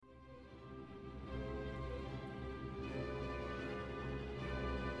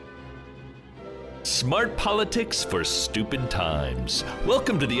Smart politics for stupid times.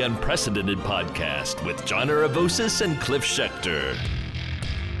 Welcome to the Unprecedented Podcast with John Aravosis and Cliff Schechter.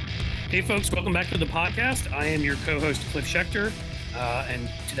 Hey folks, welcome back to the podcast. I am your co-host, Cliff Schechter,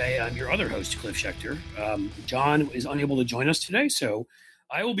 and today I'm your other host, Cliff Schechter. John is unable to join us today, so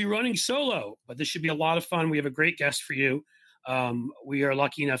I will be running solo, but this should be a lot of fun. We have a great guest for you. We are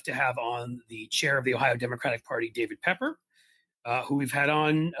lucky enough to have on the chair of the Ohio Democratic Party, David Pepper, who we've had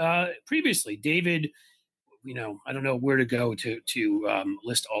on previously. David, I don't know where to go to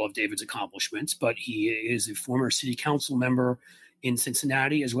list all of David's accomplishments, but he is a former city council member in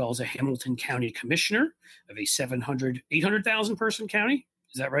Cincinnati, as well as a Hamilton County commissioner of a 800,000 person county.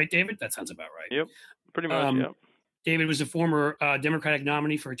 Is that right, David? That sounds about right. Yep, pretty much, yeah. David was a former Democratic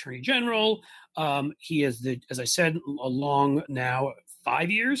nominee for Attorney General. He is, as I said, a long now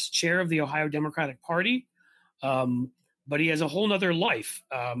 5 years chair of the Ohio Democratic Party. But he has a whole nother life,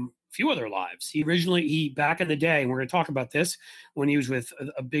 few other lives. He back in the day, and we're going to talk about this, when he was with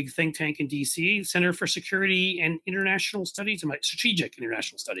a big think tank in D.C., Center for Security and International Studies, Strategic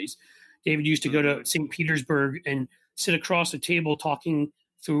International Studies. David used to go to St. Petersburg and sit across a table talking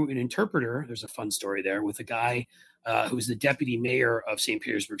through an interpreter. There's a fun story there with a guy who was the deputy mayor of St.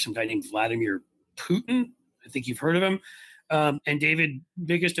 Petersburg, some guy named Vladimir Putin. I think you've heard of him. And David,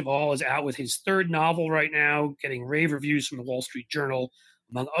 biggest of all, is out with his third novel right now, getting rave reviews from the Wall Street Journal,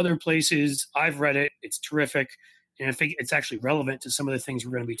 among other places. I've read it. It's terrific. And I think it's actually relevant to some of the things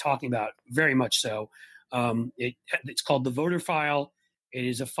we're going to be talking about, very much so. It's called The Voter File. It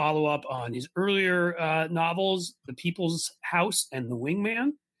is a follow-up on his earlier novels, The People's House and The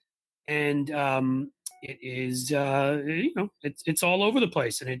Wingman. And it is, it's all over the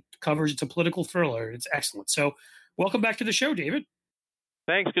place, and it's a political thriller. It's excellent. So welcome back to the show, David.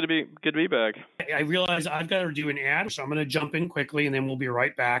 Thanks. Good to be back. I realize I've got to do an ad, so I'm going to jump in quickly, and then we'll be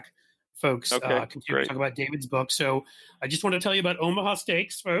right back, folks. Okay, continue to talk about David's book. So I just want to tell you about Omaha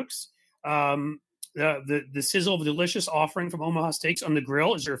Steaks, folks. The sizzle of a delicious offering from Omaha Steaks on the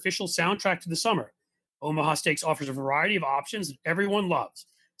Grill is your official soundtrack to the summer. Omaha Steaks offers a variety of options that everyone loves.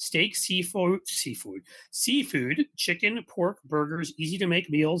 Steak, seafood, chicken, pork, burgers, easy-to-make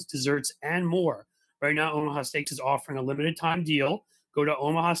meals, desserts, and more. Right now, Omaha Steaks is offering a limited-time deal. Go to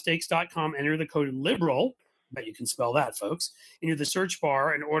omahasteaks.com, enter the code LIBERAL. Bet you can spell that, folks. Enter the search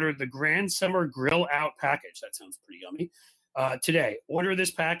bar and order the Grand Summer Grill Out package. That sounds pretty yummy. Today, order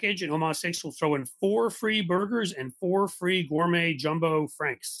this package, and Omaha Steaks will throw in 4 free burgers and 4 free gourmet jumbo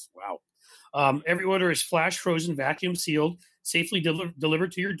franks. Wow. Every order is flash frozen, vacuum sealed, safely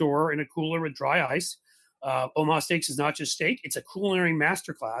delivered to your door in a cooler with dry ice. Omaha Steaks is not just steak; it's a culinary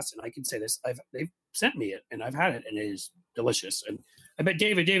masterclass, and I can say this: they've sent me it, and I've had it, and it is delicious. And I bet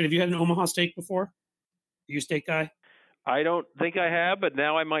David, have you had an Omaha steak before? Are you a steak guy? I don't think I have, but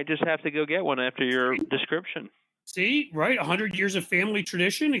now I might just have to go get one after your description. See, right? 100 years of family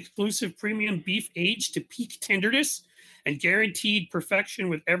tradition, exclusive premium beef aged to peak tenderness, and guaranteed perfection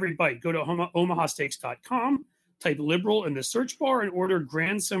with every bite. Go to omahasteaks.com, type liberal in the search bar, and order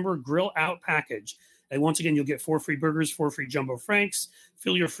Grand Summer Grill Out package. And once again, you'll get 4 free burgers, 4 free jumbo franks.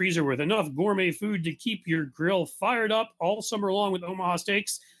 Fill your freezer with enough gourmet food to keep your grill fired up all summer long with Omaha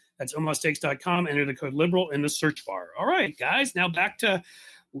Steaks. That's omahasteaks.com. Enter the code LIBERAL in the search bar. All right, guys, now back to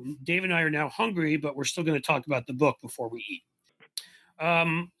Dave and I are now hungry, but we're still going to talk about the book before we eat.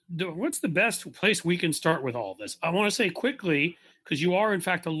 What's the best place we can start with all this? I want to say quickly, because you are, in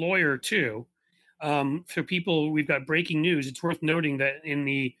fact, a lawyer, too. For people, we've got breaking news. It's worth noting that in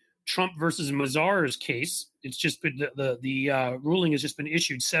the Trump versus Mazars case, it's just been the ruling has just been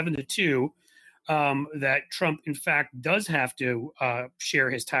issued 7-2 that Trump, in fact, does have to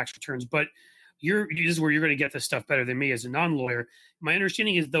share his tax returns. But this is where you're going to get this stuff better than me as a non-lawyer. My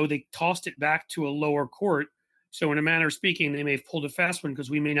understanding is, though, they tossed it back to a lower court. So in a manner of speaking, they may have pulled a fast one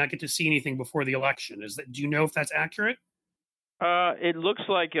because we may not get to see anything before the election. Do you know if that's accurate? It looks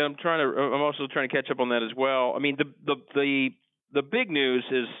like I'm also trying to catch up on that as well. I mean, the big news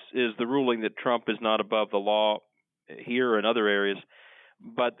is the ruling that Trump is not above the law here and other areas,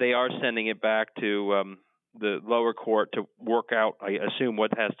 but they are sending it back to the lower court to work out, I assume,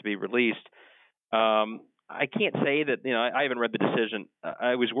 what has to be released. I can't say that, I haven't read the decision.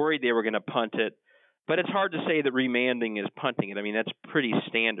 I was worried they were going to punt it, but it's hard to say that remanding is punting it. I mean, that's pretty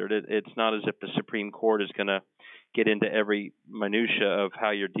standard. It's not as if the Supreme Court is going to get into every minutia of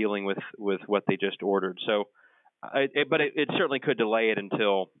how you're dealing with what they just ordered. So, but it certainly could delay it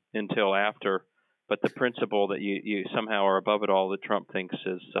until after. But the principle that you somehow are above it all that Trump thinks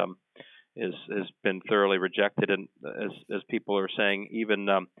has been thoroughly rejected, and as people are saying, even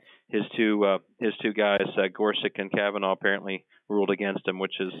his two guys, Gorsuch and Kavanaugh, apparently ruled against him,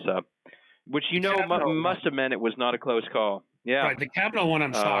 which is which Kavanaugh must have meant it was not a close call. Yeah, right. The Kavanaugh one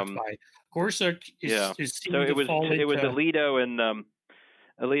I'm shocked by. Gorsuch is so it was Alito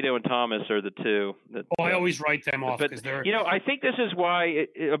and Thomas are the two. That, I always write them off because they're. I think this is why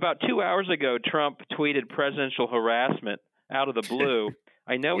about 2 hours ago Trump tweeted presidential harassment out of the blue.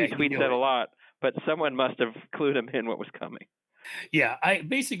 I know he tweets that a lot, but someone must have clued him in what was coming. Yeah,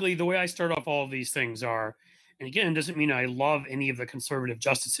 basically the way I start off all of these things are, and again, it doesn't mean I love any of the conservative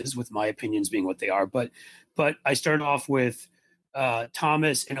justices, with my opinions being what they are, but I start off with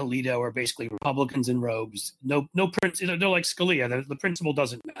Thomas and Alito are basically Republicans in robes. No principle. They're like Scalia. The principle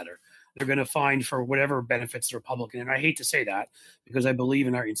doesn't matter. They're going to find for whatever benefits the Republican. And I hate to say that because I believe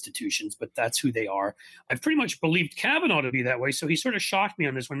in our institutions, but that's who they are. I've pretty much believed Kavanaugh to be that way. So he sort of shocked me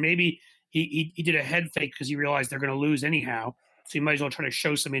on this one. Maybe he did a head fake because he realized they're going to lose anyhow. So you might as well try to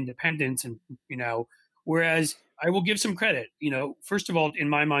show some independence. And, whereas I will give some credit, first of all, in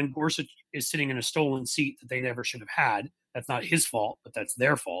my mind, Gorsuch is sitting in a stolen seat that they never should have had. That's not his fault, but that's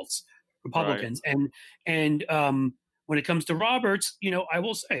their faults, Republicans. Right. And when it comes to Roberts, I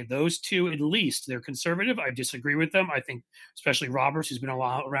will say those two, at least, they're conservative. I disagree with them. I think especially Roberts, who's been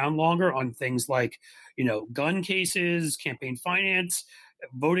around longer on things like, gun cases, campaign finance,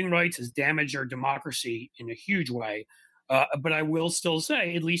 voting rights has damaged our democracy in a huge way. But I will still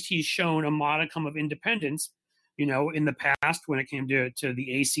say, at least he's shown a modicum of independence, in the past when it came to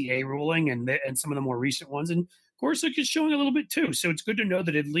the ACA ruling and some of the more recent ones. And Gorsuch is showing a little bit too. So it's good to know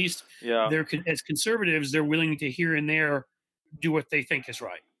that at least they're, as conservatives, they're willing to here and there do what they think is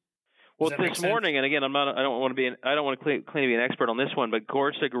right. Well, this morning, and again, I don't want to claim to be an expert on this one, but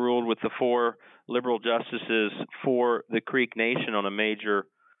Gorsuch ruled with the 4 liberal justices for the Creek Nation on a major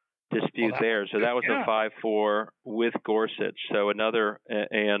dispute there. So that was a 5-4 with Gorsuch. So another,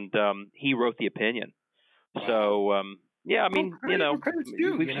 and he wrote the opinion. Wow. So we've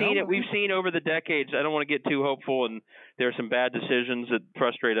seen over the decades. I don't want to get too hopeful, and there are some bad decisions that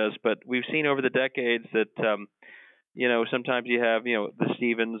frustrate us, but we've seen over the decades that sometimes you have the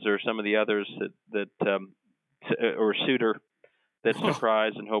Stevens or some of the others that or Souter that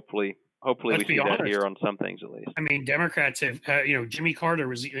surprise, and hopefully we see that here on some things at least. I mean, Democrats have, Jimmy Carter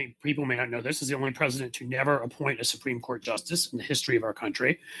was, people may not know this, is the only president to never appoint a Supreme Court justice in the history of our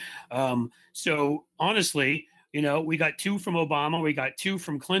country. So honestly, we got 2 from Obama, we got 2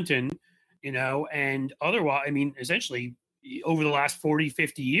 from Clinton, and otherwise, I mean, essentially over the last 40,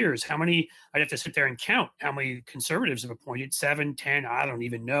 50 years, how many, I'd have to sit there and count how many conservatives have appointed, 7, 10, I don't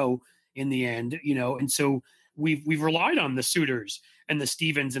even know in the end, and so we've relied on the Souters and the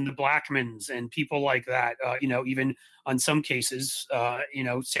Stevens and the Blackmans and people like that, even on some cases,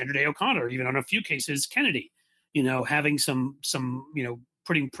 Sandra Day O'Connor, even on a few cases, Kennedy, having some,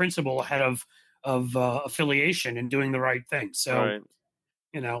 putting principle ahead of affiliation and doing the right thing. So,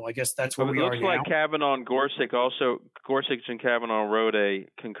 I guess that's where we are now. It looks like Kavanaugh and Gorsuch and Kavanaugh wrote a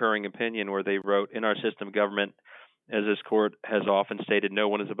concurring opinion where they wrote, in our system of government, as this court has often stated, no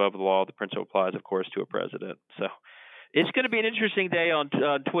one is above the law. The principle applies, of course, to a president. So it's going to be an interesting day on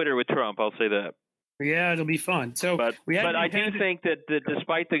Twitter with Trump. I'll say that. Yeah, it'll be fun. So, but I do think that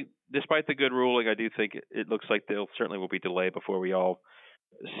despite the good ruling, I do think it looks like there certainly will be delay before we all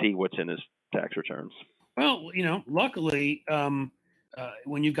see what's in his tax returns. Well, luckily,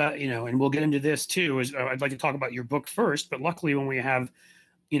 when you got, and we'll get into this too, I'd like to talk about your book first, but luckily when we have,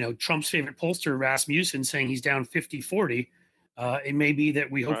 Trump's favorite pollster, Rasmussen, saying he's down 50-40, it may be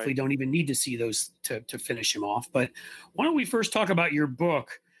that we hopefully don't even need to see those to finish him off. But why don't we first talk about your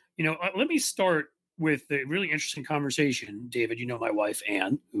book? Let me start with a really interesting conversation. David, my wife,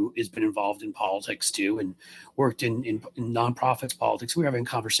 Ann, who has been involved in politics too and worked in nonprofits politics. We were having a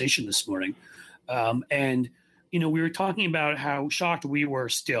conversation this morning. And we were talking about how shocked we were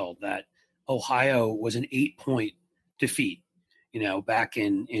still that Ohio was an 8-point defeat, back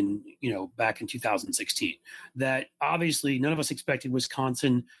in 2016, that obviously none of us expected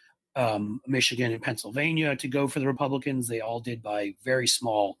Wisconsin, Michigan, and Pennsylvania to go for the Republicans. They all did by very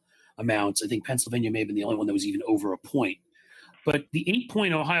small amounts. I think Pennsylvania may have been the only one that was even over a point. But the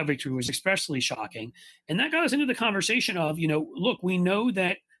 8-point Ohio victory was especially shocking. And that got us into the conversation of, look, we know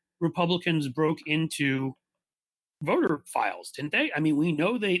that Republicans broke into voter files, didn't they? I mean, we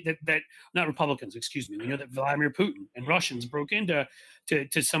know that not Republicans, excuse me. We know that Vladimir Putin and Russians broke into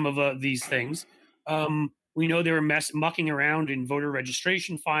some of these things. We know they were mucking around in voter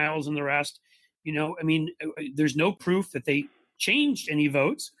registration files and the rest. There's no proof that they changed any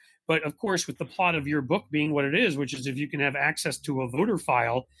votes. But of course, with the plot of your book being what it is, which is if you can have access to a voter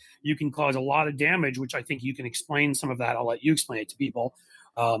file, you can cause a lot of damage, which I think you can explain some of that. I'll let you explain it to people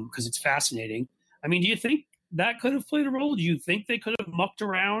because it's fascinating. I mean, do you think that could have played a role? Do you think they could have mucked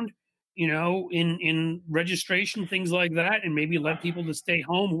around in registration, things like that, and maybe let people to stay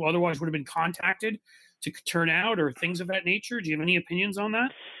home who otherwise would have been contacted to turn out or things of that nature? Do you have any opinions on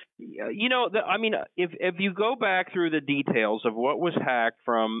that? I mean, if you go back through the details of what was hacked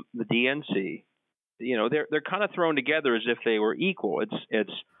from the DNC, they're kind of thrown together as if they were equal.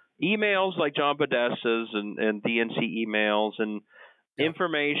 It's emails like John Podesta's and DNC emails and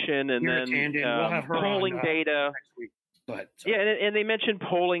information, and we'll have her polling on, data. Next week. Go ahead. Yeah, and they mentioned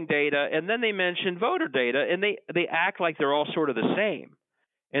polling data, and then they mentioned voter data, and they act like they're all sort of the same.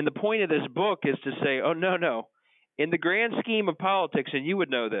 And the point of this book is to say, oh, no. In the grand scheme of politics, and you would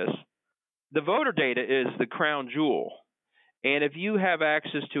know this, the voter data is the crown jewel. And if you have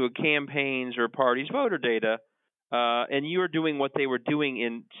access to a campaign's or party's voter data, and you're doing what they were doing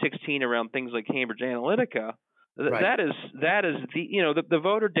in 2016 around things like Cambridge Analytica, that is the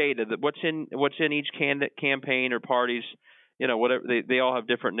voter data, that what's in each campaign or parties, whatever, they all have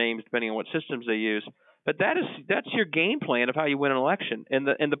different names depending on what systems they use. But that's your game plan of how you win an election. And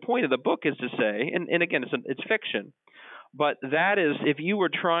the point of the book is to say, and again, it's fiction, but that is, if you were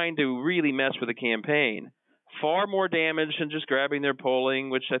trying to really mess with a campaign, far more damage than just grabbing their polling,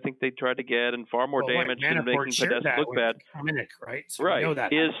 which I think they tried to get, and far more damage than making Podesta look bad. Right? So right. We know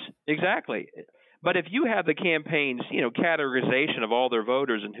that. Exactly. But if you have the campaign's, categorization of all their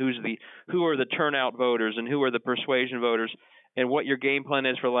voters and who are the turnout voters and who are the persuasion voters and what your game plan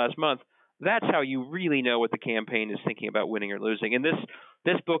is for last month, that's how you really know what the campaign is thinking about winning or losing. And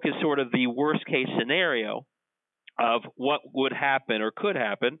this book is sort of the worst case scenario of what would happen or could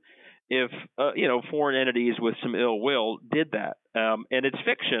happen if foreign entities with some ill will did that. And it's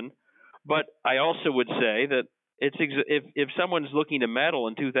fiction, but I also would say that if someone's looking to meddle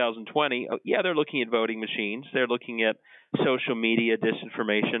in 2020, they're looking at voting machines, they're looking at social media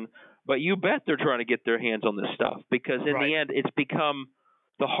disinformation, but you bet they're trying to get their hands on this stuff, because in the end, it's become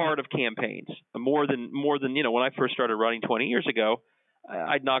the heart of campaigns more than when I first started running 20 years ago.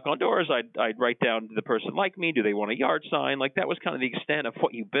 I'd knock on doors. I'd write down, did the person like me? Do they want a yard sign? Like, that was kind of the extent of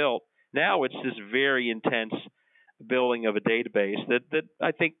what you built. Now it's this very intense building of a database that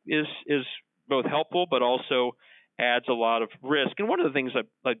I think is both helpful but also adds a lot of risk. And one of the things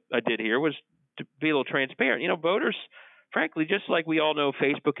I did here was to be a little transparent. Voters, frankly, just like we all know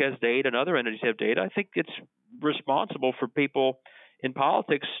Facebook has data and other entities have data, I think it's responsible for people in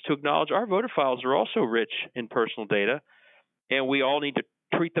politics to acknowledge our voter files are also rich in personal data. And we all need to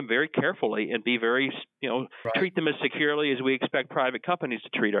treat them very carefully and be very, treat them as securely as we expect private companies to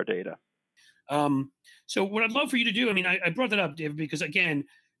treat our data. So what I'd love for you to do, I mean, I brought that up, David, because again,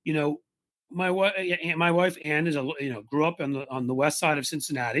 my wife Ann is grew up on the west side of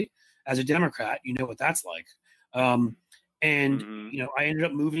Cincinnati as a Democrat. You know what that's like. And I ended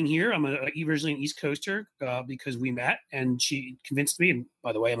up moving here. I'm originally an East Coaster because we met, and she convinced me. And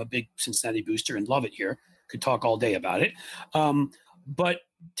by the way, I'm a big Cincinnati booster and love it here. Could talk all day about it. But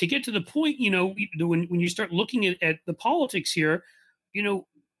to get to the point, when you start looking at the politics here,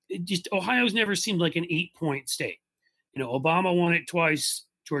 Ohio's never seemed like an 8-point state. Obama won it twice.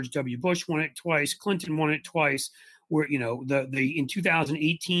 George W. Bush won it twice. Clinton won it twice. Where in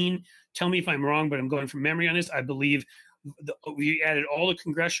 2018, tell me if I'm wrong, but I'm going from memory on this. I believe we added all the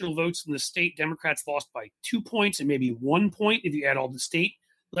congressional votes in the state. Democrats lost by 2 points and maybe 1 point if you add all the state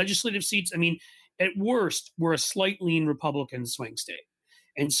legislative seats. I mean, at worst, we're a slight lean Republican swing state.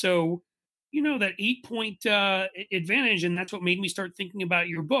 And so, that 8-point advantage, and that's what made me start thinking about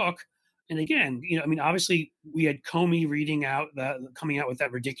your book. And again, obviously we had Comey coming out with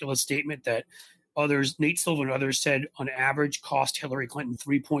that ridiculous statement that Nate Silver and others said on average cost Hillary Clinton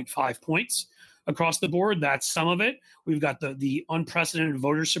 3.5 points across the board. That's some of it. We've got the unprecedented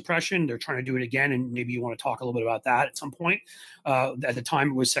voter suppression. They're trying to do it again, and maybe you want to talk a little bit about that at some point. At the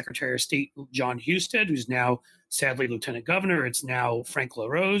time, it was Secretary of State John Husted, who's now sadly Lieutenant Governor. It's now Frank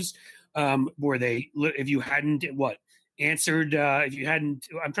LaRose, where if you hadn't answered, I'm trying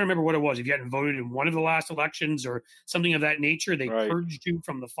to remember what it was. If you hadn't voted in one of the last elections or something of that nature, they purged you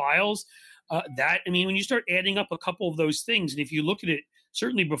from the files. When you start adding up a couple of those things, and if you look at it,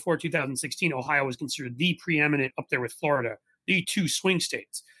 certainly before 2016, Ohio was considered the preeminent, up there with Florida, the 2 swing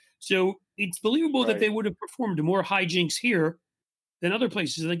states. So it's believable that they would have performed more hijinks here than other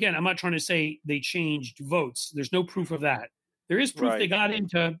places. And again, I'm not trying to say they changed votes. There's no proof of that. There is proof they got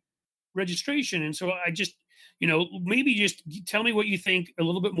into registration. And so I just, maybe just tell me what you think a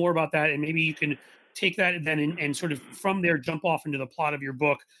little bit more about that. And maybe you can take that then and sort of from there jump off into the plot of your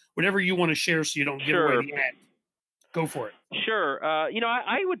book, whatever you want to share so you don't give away the end. Go for it. Sure.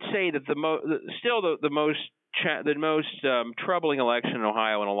 I would say that the most troubling election in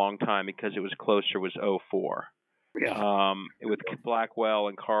Ohio in a long time, because it was closer, was 2004. with Blackwell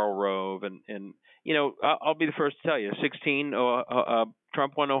and Karl Rove. And I'll be the first to tell you, 16,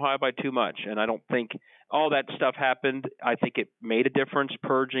 Trump won Ohio by too much. And I don't think all that stuff happened. I think it made a difference.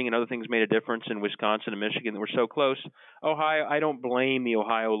 Purging and other things made a difference in Wisconsin and Michigan that were so close. Ohio, I don't blame the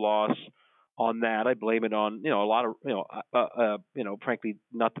Ohio loss on that. I blame it on, a lot of, frankly,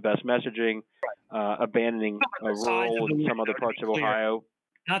 not the best messaging, abandoning rural in some other parts of Ohio.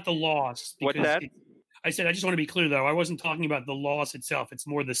 Not the loss. What's that? I said, I just want to be clear, though. I wasn't talking about the loss itself. It's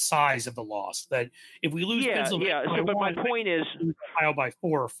more the size of the loss. That if we lose Pennsylvania, but my point is Ohio by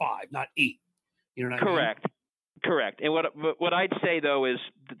 4 or 5, not 8. You know what I mean? Correct. And what I'd say, though, is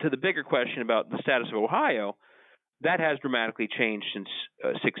to the bigger question about the status of Ohio, that has dramatically changed since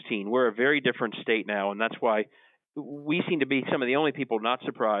 16. We're a very different state now, and that's why we seem to be some of the only people not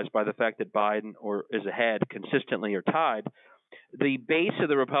surprised by the fact that Biden is ahead consistently or tied. The base of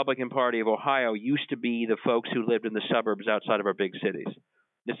the Republican Party of Ohio used to be the folks who lived in the suburbs outside of our big cities.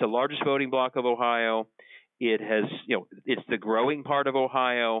 It's the largest voting bloc of Ohio. It has, it's the growing part of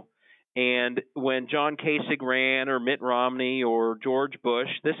Ohio. And when John Kasich ran, or Mitt Romney, or George Bush,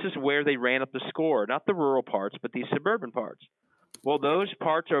 this is where they ran up the score, not the rural parts, but these suburban parts. Well, those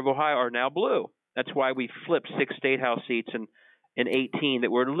parts of Ohio are now blue. That's why we flipped 6 statehouse seats in 18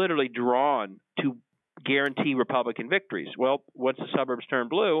 that were literally drawn to guarantee Republican victories. Well, once the suburbs turn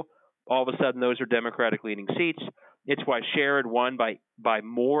blue, all of a sudden those are Democratic-leaning seats. It's why Sherrod won by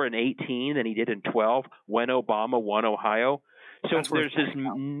more in 18 than he did in 12 when Obama won Ohio. So there's this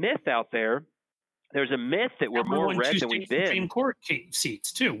myth out there. There's a myth that we're more red than we've been. Supreme Court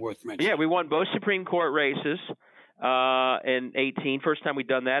seats, too, worth mentioning. Yeah, we won both Supreme Court races in 18. First time we've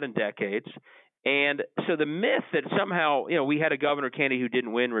done that in decades. And so the myth that somehow, we had a governor candidate who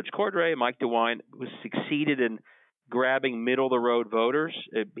didn't win, Rich Cordray, Mike DeWine, was succeeded in grabbing middle-of-the-road voters.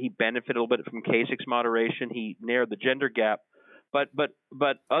 He benefited a little bit from Kasich's moderation. He narrowed the gender gap. But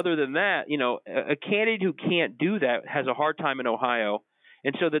other than that, a candidate who can't do that has a hard time in Ohio.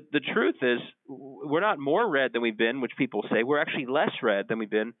 And so the truth is we're not more red than we've been, which people say. We're actually less red than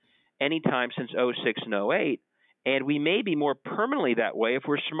we've been any time since 06 and 08. And we may be more permanently that way if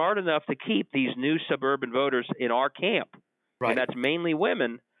we're smart enough to keep these new suburban voters in our camp. Right. And that's mainly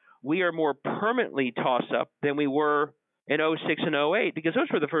women. We are more permanently toss-up than we were in 06 and 08 because those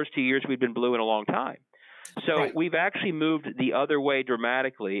were the first 2 years we'd been blue in a long time. So we've actually moved the other way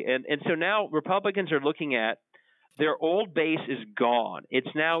dramatically. And so now Republicans are looking at their old base is gone. It's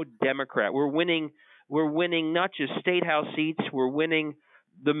now Democrat. We're winning not just state house seats. We're winning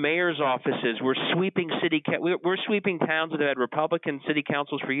the mayor's offices. We're sweeping we're sweeping towns that have had Republican city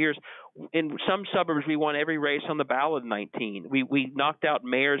councils for years. In some suburbs, we won every race on the ballot in 19. We knocked out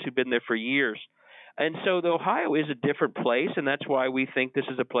mayors who've been there for years. And so Ohio is a different place, and that's why we think this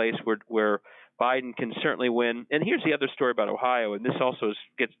is a place where Biden can certainly win. And here's the other story about Ohio, and this also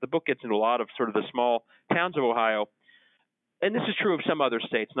the book gets into a lot of sort of the small towns of Ohio. And this is true of some other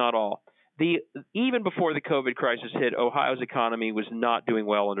states, not all. Even before the COVID crisis hit, Ohio's economy was not doing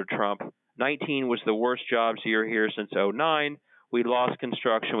well under Trump. 19 was the worst jobs year here since 09. We lost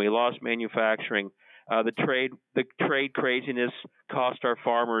construction. We lost manufacturing. The trade craziness cost our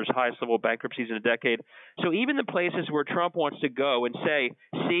farmers highest level of bankruptcies in a decade. So even the places where Trump wants to go and say,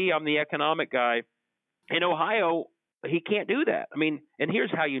 see, I'm the economic guy, in Ohio, he can't do that. I mean, and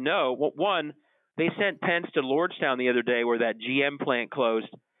here's how you know. Well, one, they sent Pence to Lordstown the other day where that GM plant closed,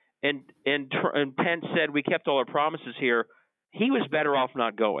 and Pence said, we kept all our promises here. He was better off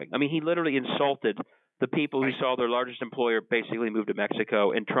not going. I mean, he literally insulted the people who saw their largest employer basically move to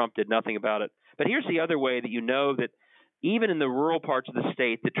Mexico, and Trump did nothing about it. But here's the other way that you know that even in the rural parts of the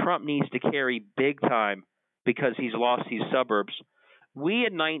state that Trump needs to carry big time because he's lost these suburbs. We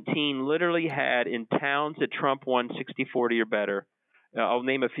at 19 literally had in towns that Trump won 60-40 or better. I'll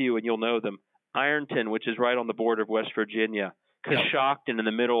name a few and you'll know them. Ironton, which is right on the border of West Virginia. Coshocton in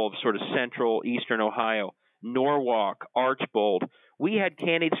the middle of sort of central eastern Ohio. Norwalk, Archbold. We had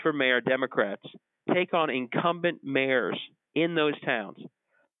candidates for mayor, Democrats, take on incumbent mayors in those towns.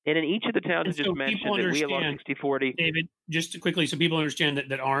 And in each of the towns I just mentioned that we had lost 60-40. David, just quickly, so people understand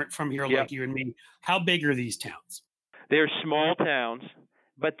that aren't from here like you and me, how big are these towns? They're small towns,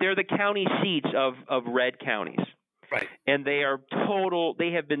 but they're the county seats of red counties. Right. And they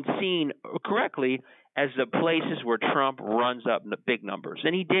have been seen correctly as the places where Trump runs up big numbers.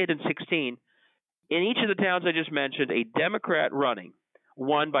 And he did in 16. In each of the towns I just mentioned, a Democrat running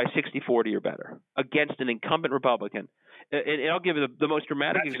won by 60-40 or better against an incumbent Republican. And I'll give you the most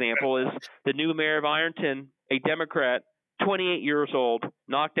dramatic example is the new mayor of Ironton, a Democrat, 28 years old,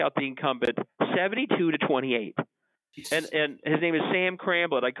 knocked out the incumbent 72-28. And his name is Sam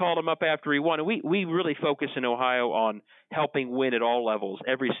Cramblett. I called him up after he won. And we really focus in Ohio on helping win at all levels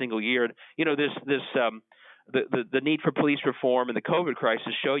every single year. And, the need for police reform and the COVID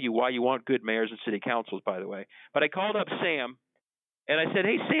crisis show you why you want good mayors and city councils, by the way. But I called up Sam, and I said,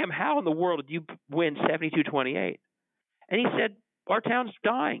 hey, Sam, how in the world did you win 72-28? And he said, our town's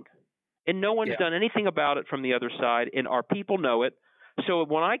dying, and no one's done anything about it from the other side, and our people know it. So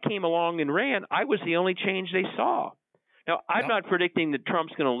when I came along and ran, I was the only change they saw. Now, I'm not predicting that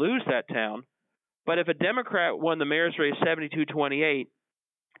Trump's going to lose that town, but if a Democrat won the mayor's race 72-28,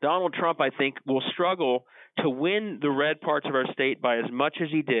 Donald Trump, I think, will struggle to win the red parts of our state by as much as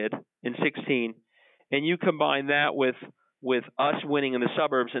he did in 2016. And you combine that with us winning in the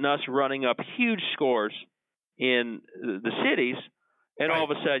suburbs and us running up huge scores in the cities, and all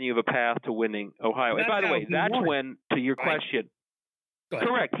of a sudden you have a path to winning Ohio. And by the way, that's when, to your question,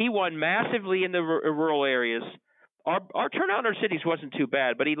 correct, he won massively in the rural areas. Our turnout in our cities wasn't too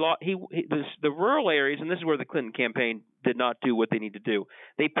bad, but the rural areas, and this is where the Clinton campaign did not do what they need to do.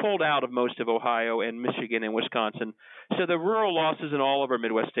 They pulled out of most of Ohio and Michigan and Wisconsin. So the rural losses in all of our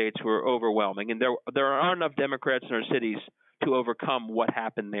Midwest states were overwhelming, and there aren't enough Democrats in our cities to overcome what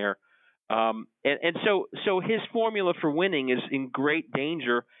happened there. So his formula for winning is in great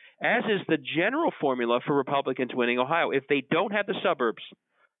danger, as is the general formula for Republicans winning Ohio. If they don't have the suburbs,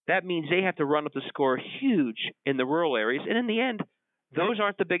 that means they have to run up the score huge in the rural areas. And in the end, those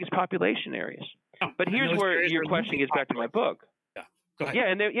aren't the biggest population areas. But here's where your question gets back to my book. Yeah, go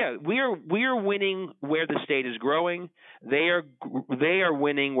ahead. We are winning where the state is growing. They are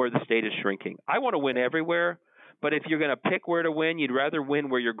winning where the state is shrinking. I want to win everywhere, but if you're going to pick where to win, you'd rather win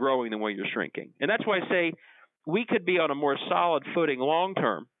where you're growing than where you're shrinking. And that's why I say we could be on a more solid footing long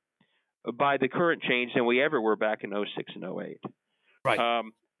term by the current change than we ever were back in 06 and 08. Right.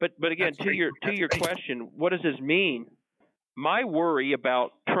 But again, to your question, what does this mean? My worry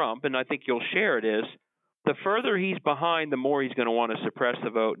about Trump, and I think you'll share it, is the further he's behind, the more he's going to want to suppress the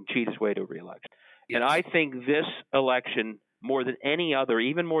vote and cheat his way to re-election. Yes. And I think this election, more than any other,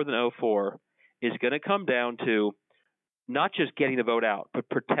 even more than 04, is going to come down to not just getting the vote out, but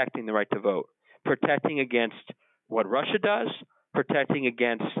protecting the right to vote, protecting against what Russia does, protecting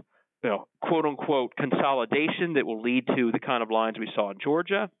against quote unquote consolidation that will lead to the kind of lines we saw in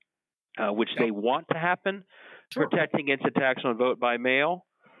Georgia, which they want to happen, protecting against attacks on vote by mail.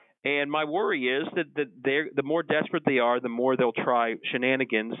 And my worry is that the more desperate they are, the more they'll try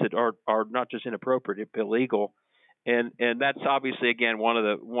shenanigans that are not just inappropriate, but illegal. And that's obviously, again, one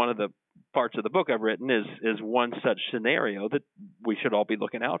of the parts of the book I've written is one such scenario that we should all be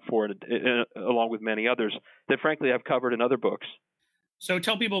looking out for, along with many others that, frankly, I've covered in other books. So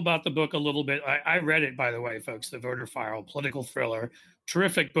tell people about the book a little bit. I read it, by the way, folks, The Voter File, political thriller,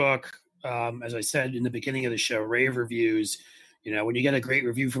 terrific book. As I said in the beginning of the show, rave reviews. When you get a great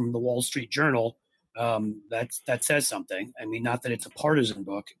review from the Wall Street Journal, that says something. I mean, not that it's a partisan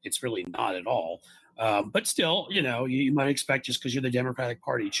book. It's really not at all. But still, you might expect just because you're the Democratic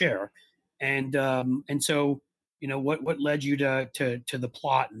Party chair. And so, what led you to the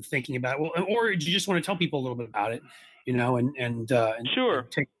plot and thinking about it? Well, or do you just want to tell people a little bit about it? Sure. And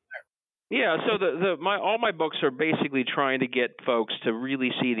take Yeah, so all my books are basically trying to get folks to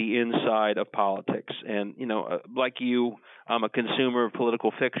really see the inside of politics. And, like you, I'm a consumer of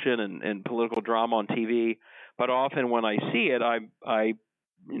political fiction and political drama on TV. But often when I see it, I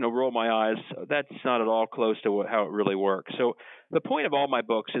roll my eyes. That's not at all close to how it really works. So the point of all my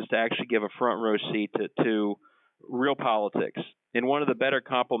books is to actually give a front row seat to real politics. And one of the better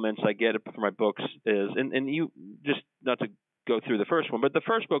compliments I get for my books is, and you just not to go through the first one, but the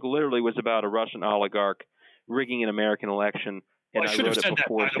first book literally was about a Russian oligarch rigging an American election. And I wrote it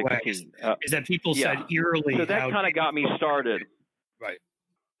before 16. Is that people said eerily? So that kind of got me started. Right.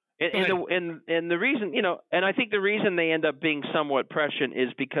 And the reason, and I think the reason they end up being somewhat prescient is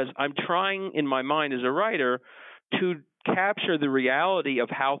because I'm trying in my mind as a writer to capture the reality of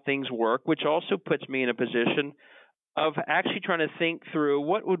how things work, which also puts me in a position of actually trying to think through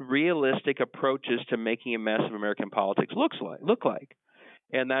what would realistic approaches to making a mess of American politics look like.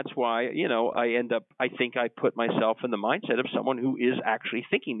 And that's why, I think I put myself in the mindset of someone who is actually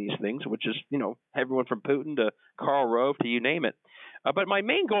thinking these things, which is, everyone from Putin to Karl Rove to you name it. But my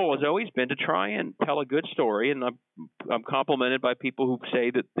main goal has always been to try and tell a good story. And I'm complimented by people who say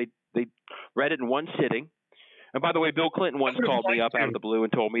that they read it in one sitting. And by the way, Bill Clinton once called me up out of the blue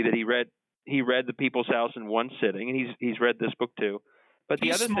and told me that he read The People's House in one sitting, and he's read this book too. But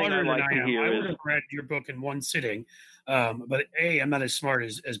the other thing I like to hear is, I would have read your book in one sitting, but A, I'm not as smart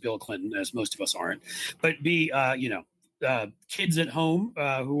as Bill Clinton, as most of us aren't. But B, kids at home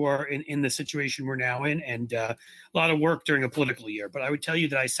who are in the situation we're now in, and a lot of work during a political year. But I would tell you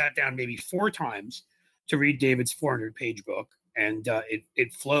that I sat down maybe 4 times to read David's 400-page book, and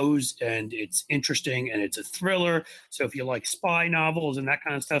it flows, and it's interesting, and it's a thriller. So if you like spy novels and that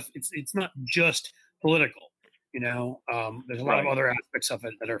kind of stuff, it's not just political. There's a lot of other aspects of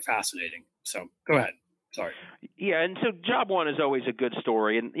it that are fascinating. So go ahead. Sorry. Yeah, and so Job 1 is always a good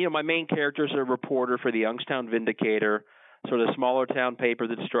story. And, my main character is a reporter for the Youngstown Vindicator, sort of smaller town paper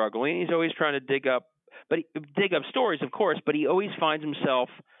that's struggling. He's always trying to dig up stories, of course, but he always finds himself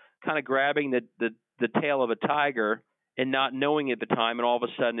kind of grabbing the tail of a tiger and not knowing at the time, and all of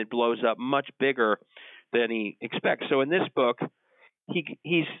a sudden it blows up much bigger than he expects. So in this book,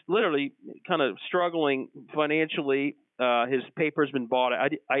 he's literally kind of struggling financially. His paper's been bought.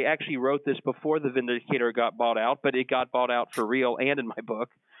 I actually wrote this before the Vindicator got bought out, but it got bought out for real and in my book.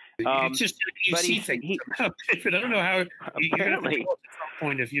 It's just you see things. But I don't know how. Apparently, at some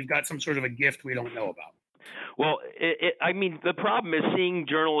point, if you've got some sort of a gift we don't know about. Well, the problem is seeing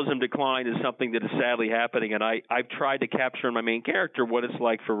journalism decline is something that is sadly happening, and I've tried to capture in my main character what it's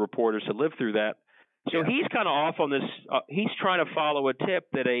like for reporters to live through that. So he's kind of off on this. He's trying to follow a tip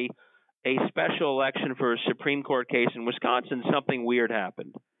that a special election for a Supreme Court case in Wisconsin, something weird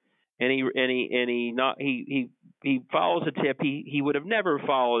happened, and he follows a tip he would have never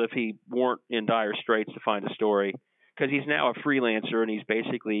followed if he weren't in dire straits to find a story, because he's now a freelancer and he's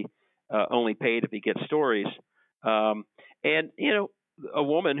basically only paid if he gets stories. And a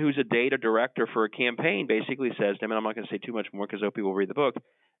woman who's a data director for a campaign basically says to him, and I'm not going to say too much more because I hope people read the book.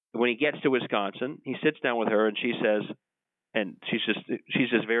 When he gets to Wisconsin, he sits down with her and she says, and she's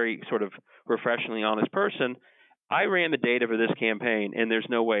just very sort of refreshingly honest person. I ran the data for this campaign, and there's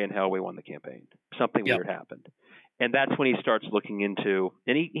no way in hell we won the campaign. Something weird happened. And that's when he starts looking into,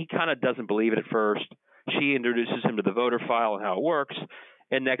 and he kind of doesn't believe it at first. She introduces him to the voter file and how it works.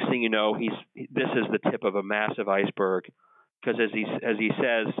 And next thing you know, this is the tip of a massive iceberg, because as he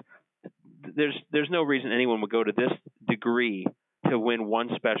says, there's no reason anyone would go to this degree to win one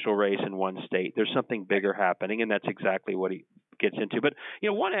special race in one state. There's something bigger happening, and that's exactly what he gets into. But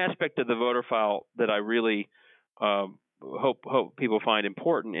one aspect of the voter file that I really hope people find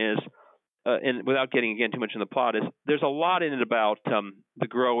important is, and without getting again too much in the plot, is there's a lot in it about the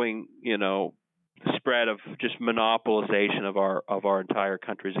growing spread of just monopolization of our entire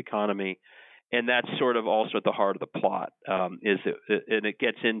country's economy. And that's sort of also at the heart of the plot. And it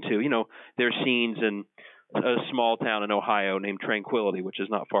gets into, there's scenes in a small town in Ohio named Tranquility, which is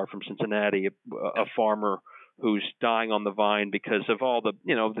not far from Cincinnati, a farmer who's dying on the vine because of all the,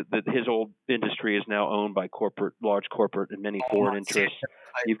 his old industry is now owned by large corporate and many foreign interests.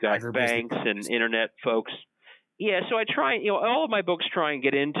 You've got banks and internet folks. Yeah, so I try, all of my books try and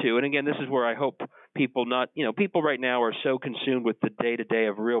get into, and again, this is where I hope people people right now are so consumed with the day-to-day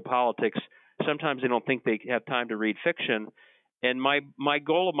of real politics, sometimes they don't think they have time to read fiction. And my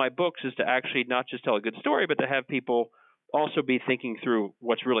goal of my books is to actually not just tell a good story, but to have people also be thinking through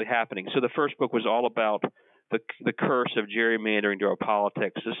what's really happening. So the first book was all about the curse of gerrymandering to our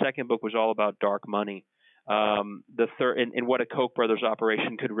politics. The second book was all about dark money. The third, and what a Koch brothers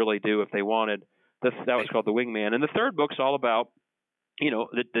operation could really do if they wanted. That was called The Wingman. And the third book's all about,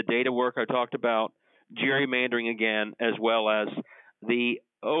 the data work I talked about, gerrymandering again, as well as the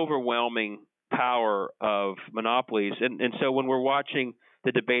overwhelming power of monopolies. And so when we're watching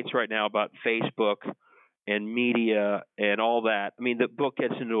the debates right now about Facebook and media and all that, I mean, the book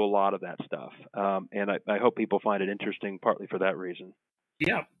gets into a lot of that stuff. And I hope people find it interesting, partly for that reason.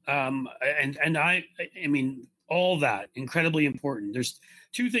 Yeah. And I mean, all that incredibly important. There's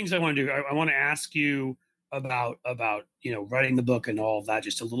 2 things I want to do. I want to ask you about writing the book and all of that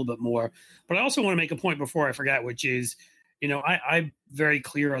just a little bit more. But I also want to make a point before I forget, which is, I'm very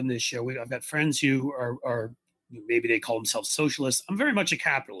clear on this show. I've got friends who are maybe they call themselves socialists. I'm very much a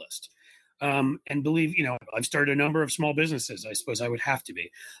capitalist. And believe, I've started a number of small businesses. I suppose I would have to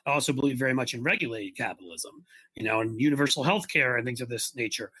be. I also believe very much in regulated capitalism, and universal health care and things of this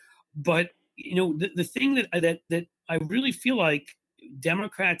nature. But, the thing that I really feel like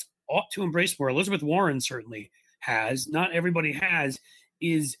Democrats ought to embrace more, Elizabeth Warren certainly has, not everybody has,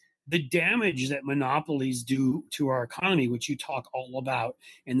 is the damage that monopolies do to our economy, which you talk all about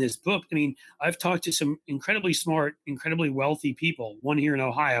in this book. I mean, I've talked to some incredibly smart, incredibly wealthy people, one here in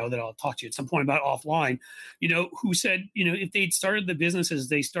Ohio that I'll talk to you at some point about offline, who said, if they'd started the businesses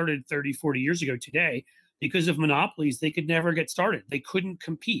they started 30, 40 years ago today, because of monopolies, they could never get started. They couldn't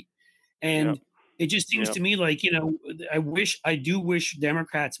compete. And it just seems to me like, I do wish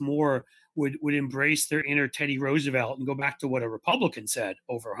Democrats more would embrace their inner Teddy Roosevelt and go back to what a Republican said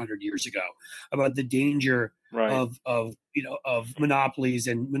over 100 years ago about the danger Right. of monopolies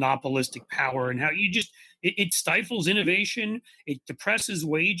and monopolistic power, and how it stifles innovation, it depresses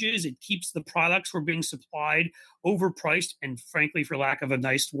wages, it keeps the products we're being supplied overpriced and, frankly, for lack of a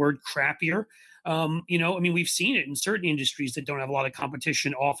nice word, crappier. We've seen it in certain industries that don't have a lot of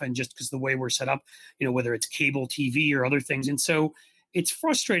competition, often just because the way we're set up, whether it's cable TV or other things. And so it's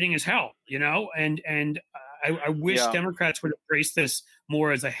frustrating as hell, and I wish Democrats would embrace this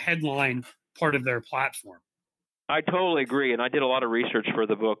more as a headline part of their platform. I totally agree, and I did a lot of research for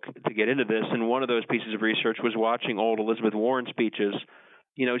the book to get into this, and one of those pieces of research was watching old Elizabeth Warren speeches.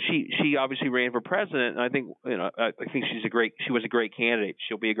 She obviously ran for president, and I think she was a great candidate.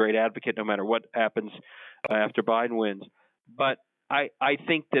 She'll be a great advocate no matter what happens after Biden wins. But I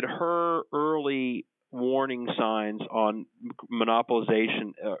think that her early warning signs on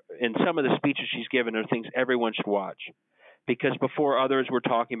monopolization and some of the speeches she's given are things everyone should watch, because before others were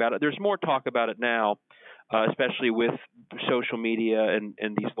talking about it, there's more talk about it now, especially with social media and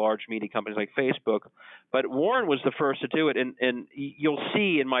these large media companies like Facebook. But Warren was the first to do it, and you'll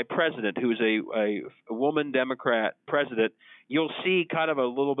see in my president, who's a woman Democrat president, you'll see kind of a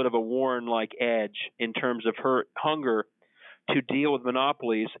little bit of a Warren-like edge in terms of her hunger to deal with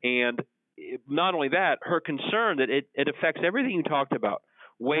monopolies. And not only that, her concern that it affects everything you talked about: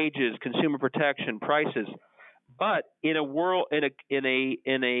 wages, consumer protection, prices. But in a world, in a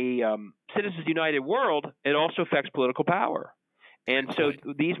Citizens United world, it also affects political power. And so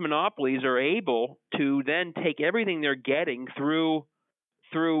these monopolies are able to then take everything they're getting through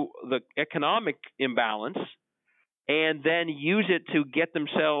the economic imbalance and then use it to get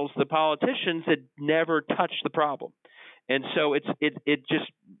themselves the politicians that never touch the problem. And so it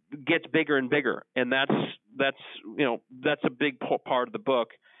just gets bigger and bigger, and that's a big part of the book,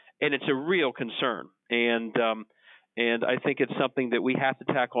 and it's a real concern. And I think it's something that we have to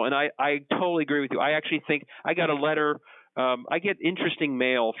tackle. And I totally agree with you. I actually think I got a letter. I get interesting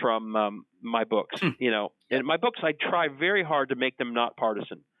mail from my books. And my books, I try very hard to make them not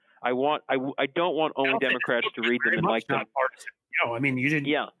partisan. I don't want only Democrats to read them and like them. You didn't.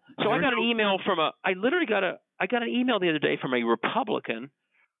 Yeah. So I got an email I got an email the other day from a Republican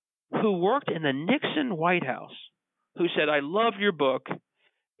who worked in the Nixon White House, who said, "I love your book,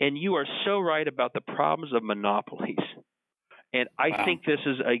 and you are so right about the problems of monopolies." And I think this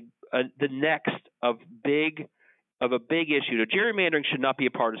is the next of a big issue. Now, gerrymandering should not be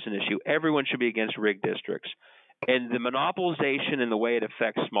a partisan issue. Everyone should be against rigged districts. And the monopolization and the way it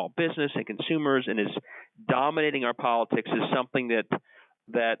affects small business and consumers and is dominating our politics is something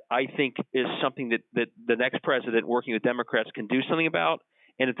that I think is something that the next president working with Democrats can do something about.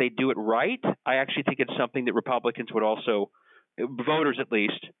 And if they do it right, I actually think it's something that Republicans would also, voters at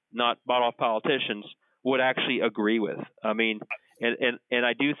least, not bought-off politicians, would actually agree with. I mean, and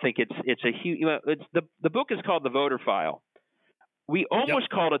I do think it's a huge. It's the book is called The Voter File. We almost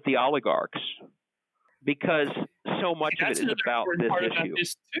called it The Oligarchs because so much of it is about this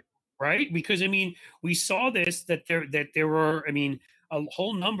issue, right? Because we saw this that there were a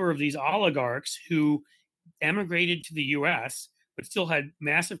whole number of these oligarchs who emigrated to the U.S. but still had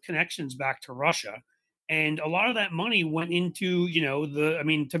massive connections back to Russia. And a lot of that money went into,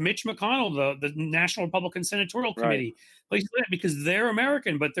 to Mitch McConnell, the National Republican Senatorial Committee, places like that, because they're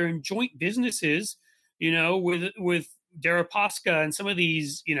American, but they're in joint businesses, with Deripaska and some of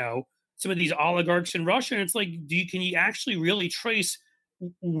these oligarchs in Russia. And it's like, can you actually really trace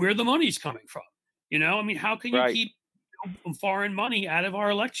where the money's coming from? How can you keep foreign money out of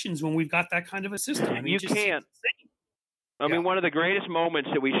our elections when we've got that kind of a system? You can't. One of the greatest moments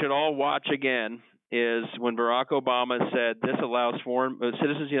that we should all watch again is when Barack Obama said this allows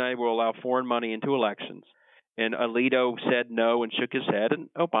Citizens United will allow foreign money into elections. And Alito said no and shook his head, and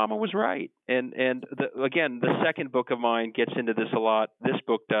Obama was right. And again, the second book of mine gets into this a lot. This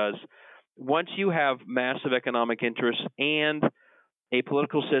book does. Once you have massive economic interests and a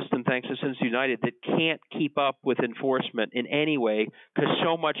political system, thanks to Citizens United, that can't keep up with enforcement in any way, because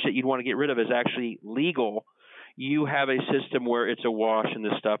so much that you'd want to get rid of is actually legal, you have a system where it's a wash in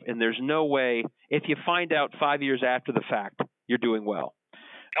this stuff. And there's no way, if you find out 5 years after the fact, you're doing well.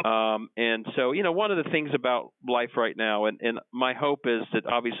 And so, one of the things about life right now, and my hope is that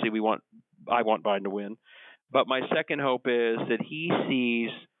obviously I want Biden to win, but my second hope is that he sees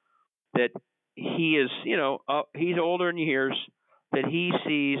that he is, he's older in years, that he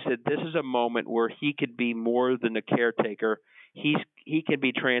sees that this is a moment where he could be more than a caretaker. He can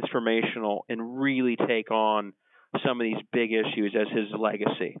be transformational and really take on some of these big issues as his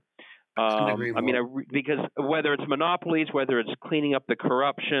legacy. Because whether it's monopolies, whether it's cleaning up the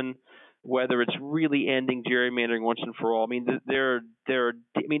corruption, whether it's really ending gerrymandering once and for all. I mean, this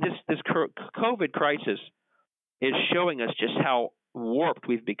COVID crisis is showing us just how warped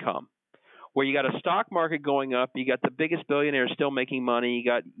we've become. Where you got a stock market going up, you got the biggest billionaires still making money,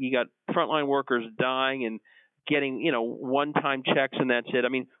 you got frontline workers dying and getting one-time checks, and that's it. I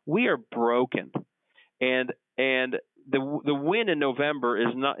mean, we are broken, and the win in November is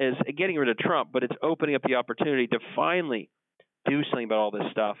getting rid of Trump, but it's opening up the opportunity to finally do something about all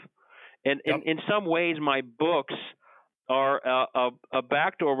this stuff. And in some ways, my books are a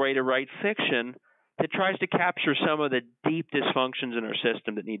backdoor way to write fiction that tries to capture some of the deep dysfunctions in our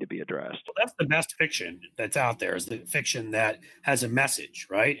system that need to be addressed. Well, that's the best fiction that's out there, is the fiction that has a message,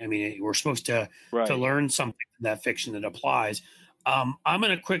 right? I mean, we're supposed to learn something from that fiction that applies. I'm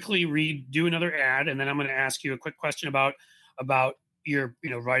going to quickly do another ad, and then I'm going to ask you a quick question about your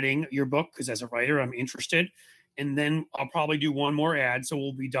writing your book, because as a writer, I'm interested. And then I'll probably do one more ad, so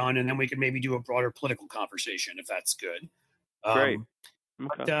we'll be done, and then we can maybe do a broader political conversation if that's good. Great. Okay.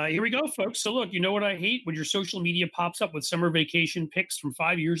 But here we go, folks. So look, you know what I hate? When your social media pops up with summer vacation pics from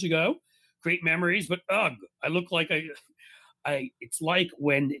 5 years ago. Great memories, but ugh, I look like it's like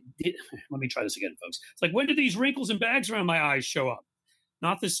when let me try this again, folks. It's like, when did these wrinkles and bags around my eyes show up?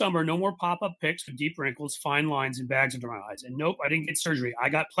 Not this summer. No more pop-up pics with deep wrinkles, fine lines, and bags under my eyes. And nope, I didn't get surgery. I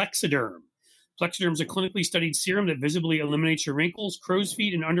got Plexiderm. Plexiderm is a clinically studied serum that visibly eliminates your wrinkles, crow's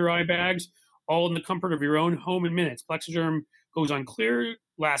feet, and under eye bags, all in the comfort of your own home in minutes. Plexiderm goes on clear,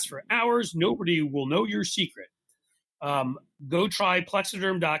 lasts for hours. Nobody will know your secret. Go try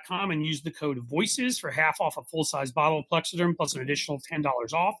Plexiderm.com and use the code VOICES for half off a full-size bottle of Plexiderm plus an additional $10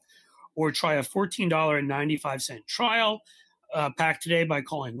 off. Or try a $14.95 trial pack today by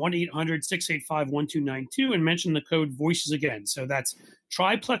calling 1-800-685-1292 and mention the code VOICES again. So that's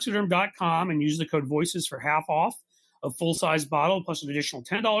try Plexiderm.com and use the code VOICES for half off a full-size bottle plus an additional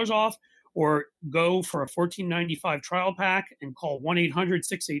 $10 off. Or go for a $14.95 trial pack and call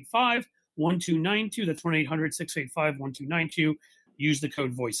 1-800-685-1292. That's 1-800-685-1292. Use the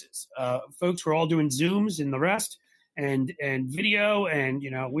code VOICES. Folks, we're all doing Zooms and the rest and video, and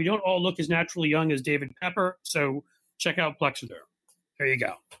we don't all look as naturally young as David Pepper. So check out Plexiderm. There you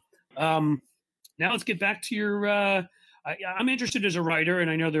go. Now let's get back to your. I'm interested as a writer,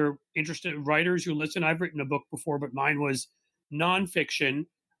 and I know there are interested writers who listen. I've written a book before, but mine was nonfiction.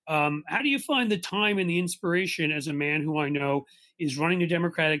 How do you find the time and the inspiration as a man who I know is running the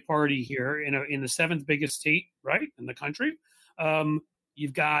Democratic Party here in the seventh biggest state, right, in the country?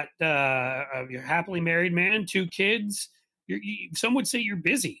 You've got you're a happily married man, 2 kids. Some would say you're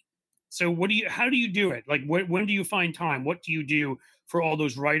busy. So how do you do it? Like, when do you find time? What do you do for all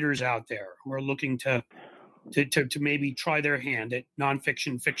those writers out there who are looking to maybe try their hand at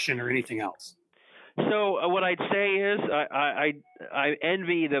nonfiction, fiction, or anything else? So what I'd say is I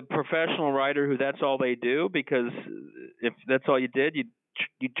envy the professional writer who that's all they do, because if that's all you did, you'd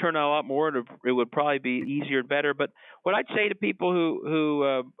turn out a lot more, and it would probably be easier and better. But what I'd say to people who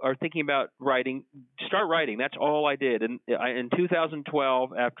are thinking about writing, start writing. That's all I did. And in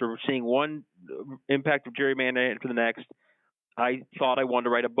 2012, after seeing one impact of gerrymandering after the next, I thought I wanted to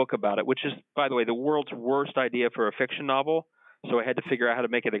write a book about it, which is, by the way, the world's worst idea for a fiction novel. So I had to figure out how to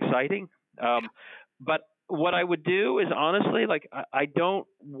make it exciting. But what I would do is, honestly, like, I don't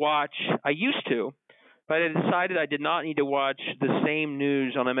watch – I used to, but I decided I did not need to watch the same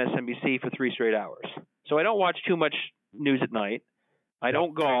news on MSNBC for 3 straight hours. So I don't watch too much news at night. I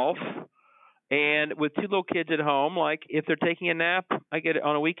don't golf. And with 2 little kids at home, like, if they're taking a nap,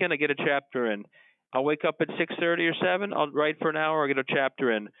 on a weekend, I get a chapter in. I'll wake up at 6:30 or 7. I'll write for an hour. I'll get a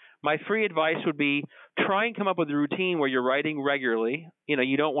chapter in. My free advice would be try and come up with a routine where you're writing regularly.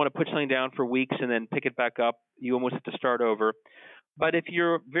 You don't want to put something down for weeks and then pick it back up. You almost have to start over. But if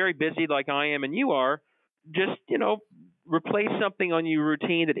you're very busy like I am and you are, just, replace something on your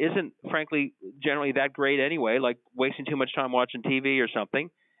routine that isn't, frankly, generally that great anyway, like wasting too much time watching TV or something.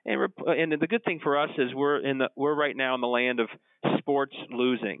 And the good thing for us is we're right now in the land of sports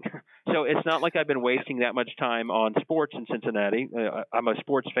losing. So it's not like I've been wasting that much time on sports in Cincinnati. I'm a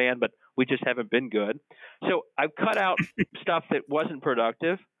sports fan, but we just haven't been good. So I've cut out stuff that wasn't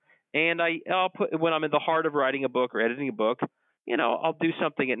productive, and I'll put, when I'm in the heart of writing a book or editing a book, I'll do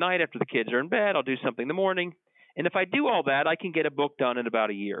something at night after the kids are in bed. I'll do something in the morning. And if I do all that, I can get a book done in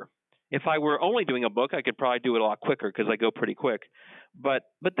about a year. If I were only doing a book, I could probably do it a lot quicker because I go pretty quick. But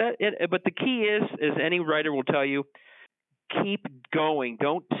the key is, as any writer will tell you, keep going.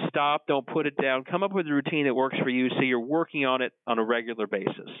 Don't stop. Don't put it down. Come up with a routine that works for you so you're working on it on a regular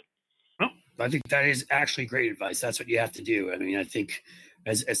basis. Well, I think that is actually great advice. That's what you have to do. I mean, I think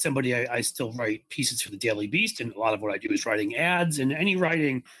as somebody, I still write pieces for the Daily Beast, and a lot of what I do is writing ads. And any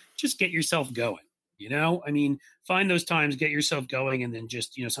writing, just get yourself going. I mean, find those times, get yourself going, and then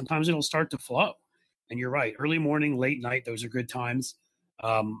just sometimes it'll start to flow. And you're right, early morning, late night, those are good times.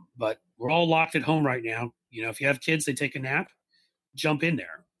 But we're all locked at home right now. If you have kids, they take a nap, jump in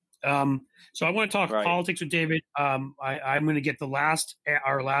there. So I want to talk politics with David. I'm going to get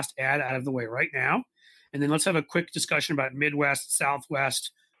our last ad out of the way right now. And then let's have a quick discussion about Midwest,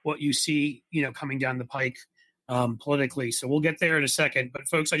 Southwest, what you see, coming down the pike politically. So we'll get there in a second. But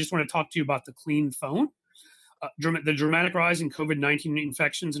folks, I just want to talk to you about the clean phone. The dramatic rise in COVID-19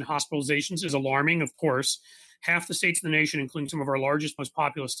 infections and hospitalizations is alarming, of course. Half the states in the nation, including some of our largest, most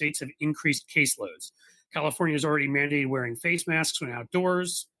populous states, have increased caseloads. California has already mandated wearing face masks when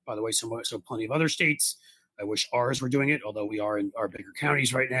outdoors. By the way, so plenty of other states. I wish ours were doing it, although we are in our bigger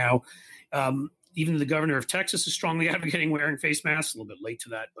counties right now. Even the governor of Texas is strongly advocating wearing face masks. A little bit late to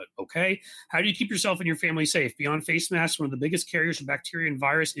that, but okay. How do you keep yourself and your family safe? Beyond face masks, one of the biggest carriers of bacteria and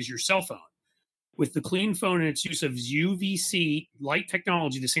virus is your cell phone. With the clean phone and its use of UVC light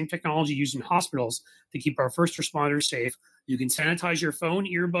technology, the same technology used in hospitals to keep our first responders safe, you can sanitize your phone,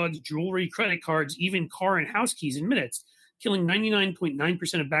 earbuds, jewelry, credit cards, even car and house keys in minutes, killing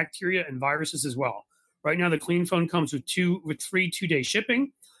 99.9% of bacteria and viruses as well. Right now, the clean phone comes with free 2-day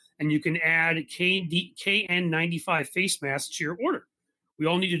shipping, and you can add KN95 face masks to your order. We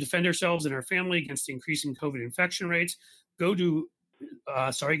all need to defend ourselves and our family against increasing COVID infection rates. Go to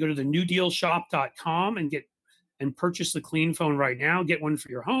the newdealshop.com and purchase the clean phone right now. Get one for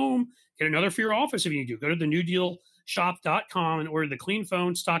your home, get another for your office if you need to. Go to the newdealshop.com and order the clean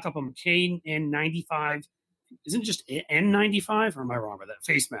phone. Stock up on KN95. Isn't it just N95, or am I wrong with that?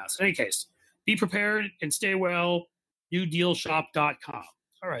 Face mask. In any case, be prepared and stay well. Newdealshop.com.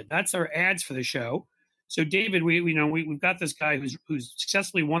 All right, that's our ads for the show. So, David, we've got this guy who's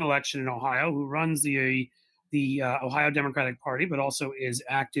successfully won election in Ohio, who runs the Ohio Democratic Party, but also is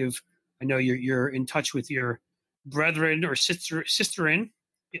active. I know you're in touch with your brethren or sisterin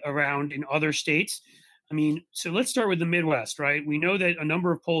around in other states. I mean, so let's start with the Midwest, right? We know that a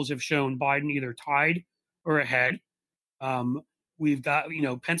number of polls have shown Biden either tied or ahead. We've got,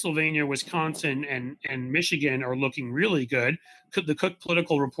 Pennsylvania, Wisconsin, and Michigan are looking really good. The Cook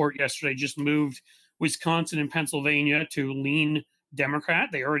Political Report yesterday just moved Wisconsin and Pennsylvania to lean Democrat.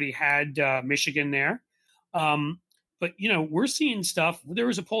 They already had Michigan there. But, we're seeing stuff. There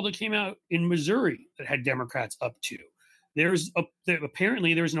was a poll that came out in Missouri that had Democrats up to.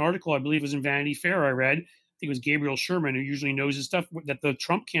 Apparently there's an article, I believe it was in Vanity Fair, I read. I think it was Gabriel Sherman, who usually knows his stuff, that the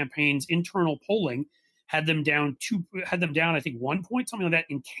Trump campaign's internal polling had them down, I think, 1 point, something like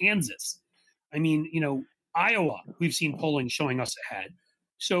that, in Kansas. I mean, Iowa, we've seen polling showing us ahead.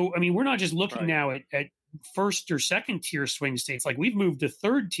 So, I mean, we're not just looking now at first or second tier swing states. Like, we've moved to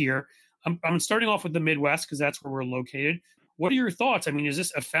third tier. I'm starting off with the Midwest because that's where we're located. What are your thoughts? I mean, is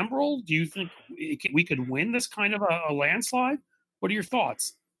this ephemeral? Do you think we could win this kind of a landslide? What are your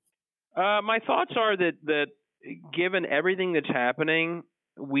thoughts? My thoughts are that given everything that's happening,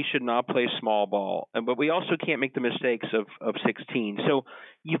 we should not play small ball, but we also can't make the mistakes of 16. So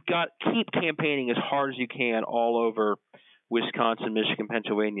you've got keep campaigning as hard as you can all over Wisconsin, Michigan,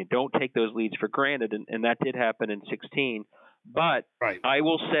 Pennsylvania. Don't take those leads for granted, and that did happen in 16. But I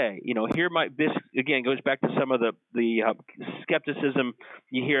will say, this again goes back to some of the skepticism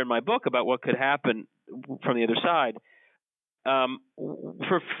you hear in my book about what could happen from the other side.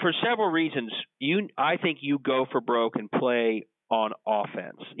 For several reasons, I think you go for broke and play on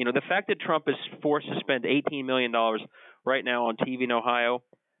offense. The fact that Trump is forced to spend $18 million right now on TV in Ohio,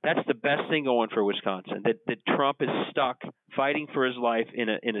 that's the best thing going for Wisconsin. That Trump is stuck fighting for his life in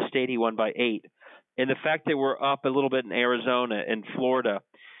a state he won by 8. And the fact that we're up a little bit in Arizona and Florida,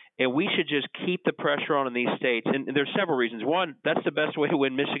 and we should just keep the pressure on in these states. And there's several reasons. One, that's the best way to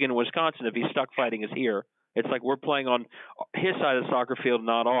win Michigan and Wisconsin if he's stuck fighting us here. It's like we're playing on his side of the soccer field,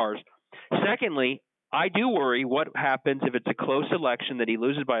 not ours. Secondly, I do worry what happens if it's a close election that he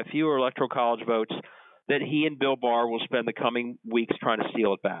loses by a few electoral college votes, that he and Bill Barr will spend the coming weeks trying to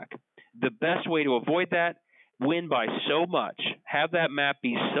steal it back. The best way to avoid that, win by so much, have that map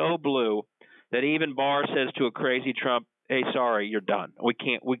be so blue that even Barr says to a crazy Trump, "Hey, sorry, you're done. We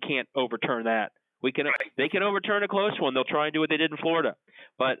can't overturn that. They can overturn a close one. They'll try and do what they did in Florida,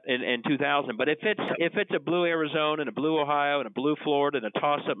 but in 2000. But if it's a blue Arizona and a blue Ohio and a blue Florida and a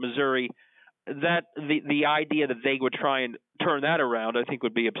toss-up Missouri, that the idea that they would try and turn that around, I think,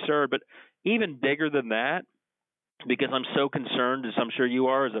 would be absurd. But even bigger than that, because I'm so concerned, as I'm sure you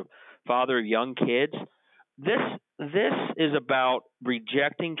are, as a father of young kids, this is about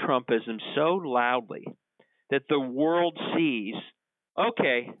rejecting Trumpism so loudly that the world sees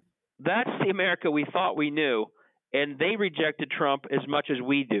okay, that's the America we thought we knew, and they rejected Trump as much as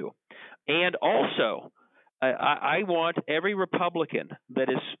we do. And also, I want every Republican that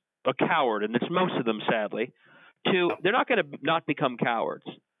is a coward, and it's most of them, sadly, they're not going to not become cowards,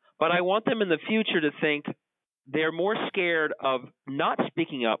 but I want them in the future to think they're more scared of not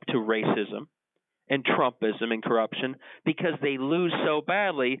speaking up to racism and Trumpism and corruption because they lose so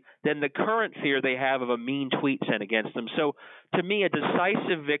badly than the current fear they have of a mean tweet sent against them. So to me, a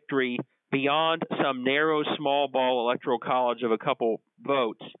decisive victory beyond some narrow small ball electoral college of a couple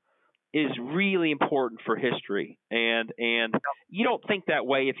votes is really important for history. And you don't think that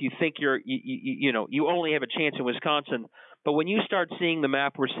way if you think you only have a chance in Wisconsin. But when you start seeing the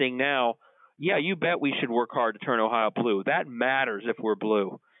map we're seeing now, yeah, you bet we should work hard to turn Ohio blue. That matters if we're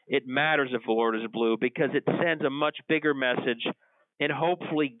blue. It matters if Florida is blue because it sends a much bigger message and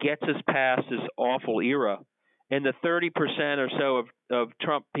hopefully gets us past this awful era. And the 30% or so of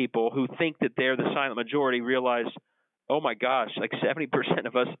Trump people who think that they're the silent majority realize, oh my gosh, like 70%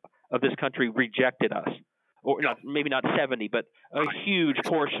 of us of this country rejected us. Or not, maybe not 70, but a huge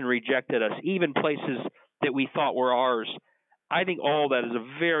portion rejected us, even places that we thought were ours. I think all that is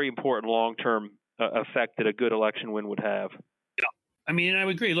a very important long-term effect that a good election win would have. Yeah. I mean, I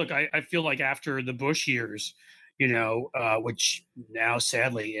would agree. Look, I feel like after the Bush years, which now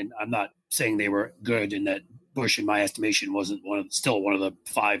sadly, and I'm not saying they were good and that Bush, in my estimation, wasn't still one of the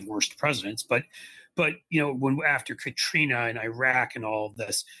 5 worst presidents, but when after Katrina and Iraq and all of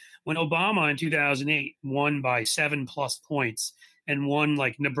this, when Obama in 2008 won by 7+ points and won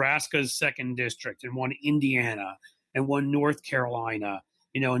like Nebraska's 2nd district and won Indiana and won North Carolina,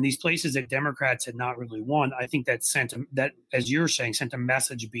 in these places that Democrats had not really won, I think that that, as you're saying, sent a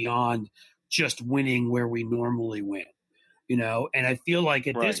message beyond just winning where we normally win, and I feel like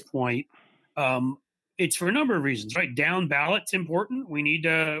at this point, it's for a number of reasons, right? Down ballot's important. We need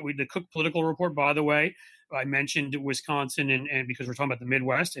the Cook Political Report, by the way. I mentioned Wisconsin and because we're talking about the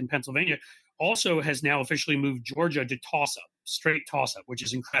Midwest, and Pennsylvania also has now officially moved Georgia to straight toss up, which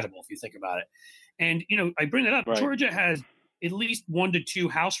is incredible if you think about it. And, I bring that up. Right. Georgia has at least 1 to 2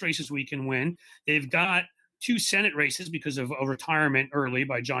 House races we can win. They've got 2 Senate races because of a retirement early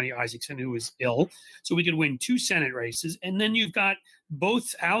by Johnny Isakson, who was ill. So we could win 2 Senate races. And then you've got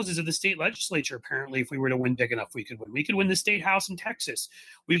both houses of the state legislature. Apparently, if we were to win big enough, we could win. We could win the state house in Texas.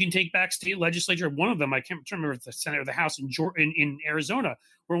 We can take back state legislature. One of them, I can't remember if the Senate or the House in Arizona.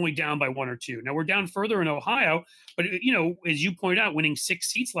 We're only down by 1 or 2. Now we're down further in Ohio, but as you point out, winning 6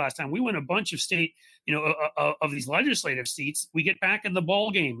 seats last time, we win a bunch of state, of these legislative seats. We get back in the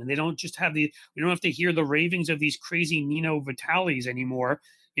ball game, and they don't just have we don't have to hear the ravings of these crazy Nino Vitalis anymore.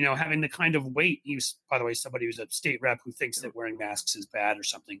 Having the kind of weight. He's, by the way, somebody who's a state rep who thinks that wearing masks is bad or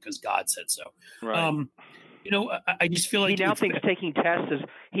something because God said so. Right. I just feel like he now thinks taking tests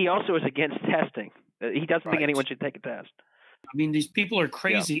he also is against testing. He doesn't think anyone should take a test. I mean, these people are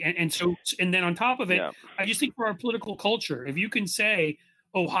crazy. Yeah. And then on top of it, I just think for our political culture, if you can say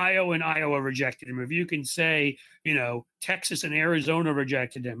Ohio and Iowa rejected him, if you can say, Texas and Arizona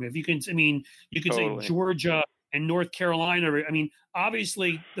rejected him, if you can, you can say Georgia and North Carolina. I mean,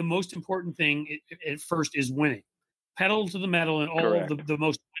 obviously the most important thing at first is winning. Pedal to the metal in all of the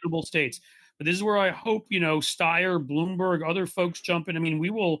most winnable states. But this is where I hope, Steyer, Bloomberg, other folks jump in. I mean, we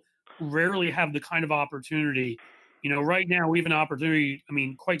will rarely have the kind of opportunity. Right now we have an opportunity. I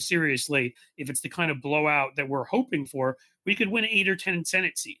mean, quite seriously, if it's the kind of blowout that we're hoping for, we could win 8 or 10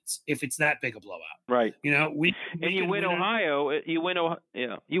 Senate seats if it's that big a blowout. Right. You win Ohio. You win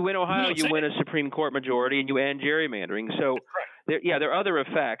Ohio. You win a Supreme Court majority, and you end gerrymandering. So, there are other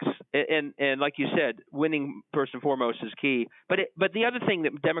effects, and like you said, winning first and foremost is key. But the other thing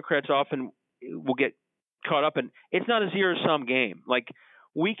that Democrats often will get caught up in, it's not a zero-sum game. Like,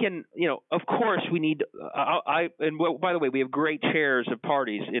 we can, of course we need, by the way, we have great chairs of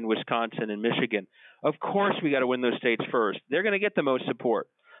parties in Wisconsin and Michigan. Of course we got to win those states first. They're going to get the most support.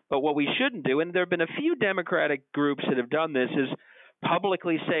 But what we shouldn't do, and there have been a few Democratic groups that have done this, is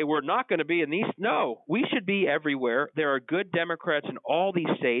publicly say we're not going to be in these. No, we should be everywhere. There are good Democrats in all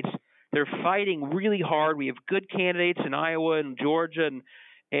these states. They're fighting really hard. We have good candidates in Iowa and Georgia,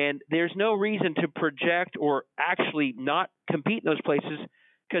 and there's no reason to project or actually not compete in those places,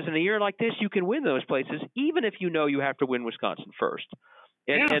 because in a year like this, you can win those places, even if you have to win Wisconsin first.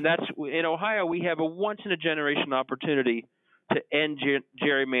 And that's in Ohio, we have a once-in-a-generation opportunity to end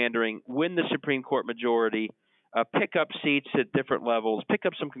gerrymandering, win the Supreme Court majority, pick up seats at different levels, pick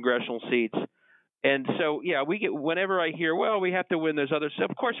up some congressional seats. And so, we get, whenever I hear, well, we have to win those others,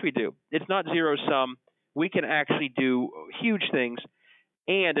 of course we do. It's not zero-sum. We can actually do huge things.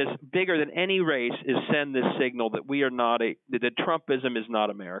 and is bigger than any race, is send this signal that we are not that Trumpism is not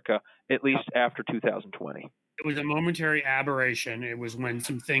America, at least after 2020. It was a momentary aberration. It was when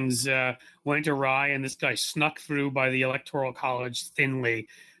some things went awry, and this guy snuck through by the Electoral College thinly,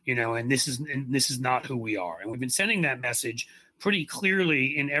 and this is not who we are. And we've been sending that message pretty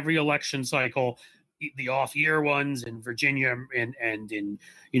clearly in every election cycle, the off-year ones in Virginia and in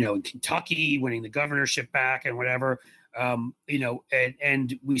in Kentucky, winning the governorship back and whatever. And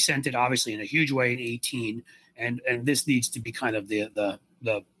we sent it obviously in a huge way in 2018, and this needs to be kind of the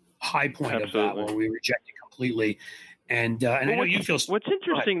high point of that, where we reject it completely. And I know you feel. What's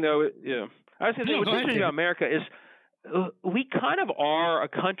interesting though, I was going to say, what's interesting about America is we kind of are a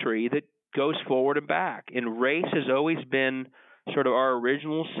country that goes forward and back, and race has always been sort of our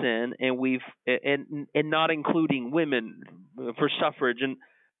original sin, and and not including women for suffrage. And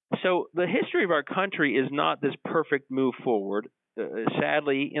so the history of our country is not this perfect move forward.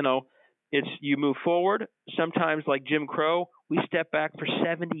 Sadly, it's you move forward. Sometimes, like Jim Crow, we step back for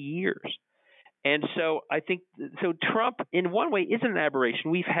 70 years. And so I think Trump, in one way, isn't an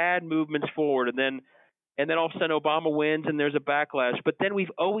aberration. We've had movements forward, and then all of a sudden Obama wins, and there's a backlash. But then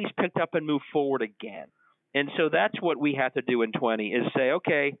we've always picked up and moved forward again. And so that's what we have to do in 20 is say,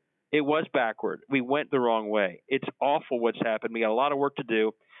 okay, it was backward. We went the wrong way. It's awful what's happened. We got a lot of work to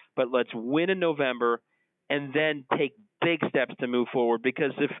do, but let's win in November and then take big steps to move forward.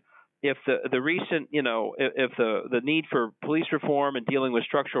 Because if the recent, if the need for police reform and dealing with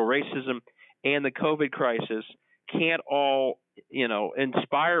structural racism and the COVID crisis can't all,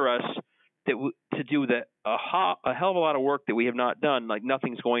 inspire us to do a hell of a lot of work that we have not done, like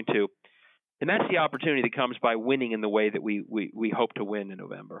nothing's going to. And that's the opportunity that comes by winning in the way that we hope to win in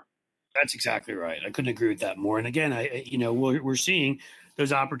November. That's exactly right. I couldn't agree with that more. And again, we're seeing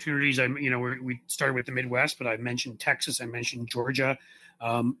those opportunities. We started with the Midwest, but I mentioned Texas. I mentioned Georgia.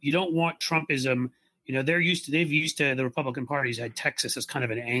 You don't want Trumpism. The Republican party's had Texas as kind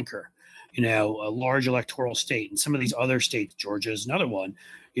of an anchor, a large electoral state, and some of these other states, Georgia is another one,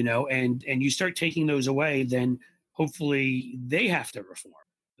 and you start taking those away, then hopefully they have to reform.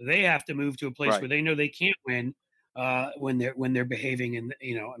 They have to move to a place where they know they can't win when they're behaving. And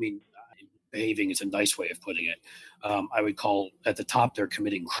behaving is a nice way of putting it. I would call at the top they're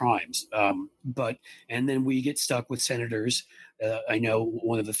committing crimes. And then we get stuck with senators. I know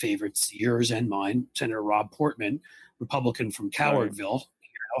one of the favorites, yours and mine, Senator Rob Portman, Republican from Cowardville,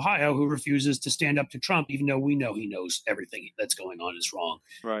 here in Ohio, who refuses to stand up to Trump, even though we know he knows everything that's going on is wrong.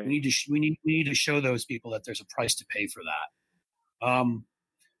 Right. We need to show those people that there's a price to pay for that.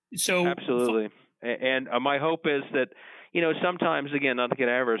 So absolutely. And my hope is that, sometimes, again, not to get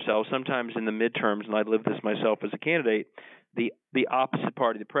ahead of ourselves, sometimes in the midterms, and I lived this myself as a candidate, the opposite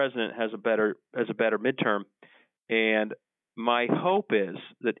party, the president, has a better midterm. And my hope is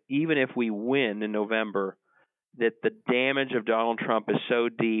that even if we win in November, that the damage of Donald Trump is so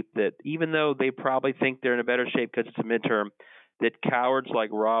deep that even though they probably think they're in a better shape because it's a midterm, that cowards like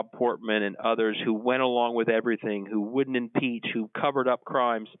Rob Portman and others who went along with everything, who wouldn't impeach, who covered up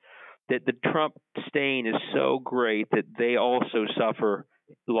crimes, that the Trump stain is so great that they also suffer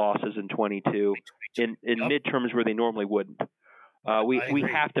losses in 22 in midterms where they normally wouldn't. We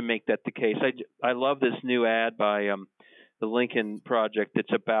have to make that the case. I love this new ad by the Lincoln Project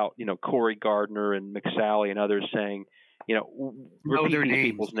that's about Cory Gardner and McSally and others saying repeat their these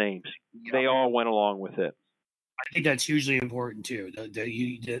names. People's names. Yep. They all went along with it. I think that's hugely important too. That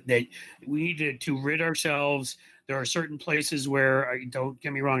we need to rid ourselves. There are certain places where, don't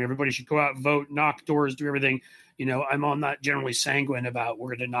get me wrong, everybody should go out, vote, knock doors, do everything. I'm not generally sanguine about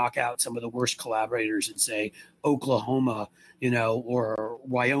we're going to knock out some of the worst collaborators in, say, Oklahoma, or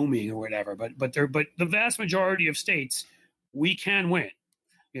Wyoming or whatever. But the vast majority of states, we can win.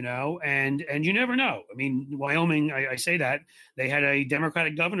 And you never know. I mean, Wyoming, I say that they had a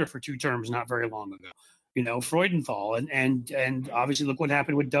Democratic governor for 2 terms not very long ago. Freudenthal, and obviously look what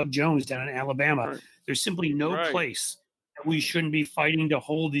happened with Doug Jones down in Alabama. Right. There's simply no place that we shouldn't be fighting to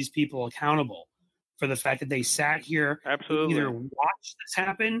hold these people accountable for the fact that they sat here, absolutely, either watched this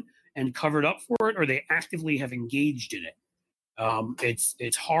happen and covered up for it, or they actively have engaged in it.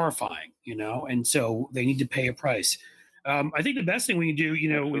 It's horrifying, and so they need to pay a price. I think the best thing we can do,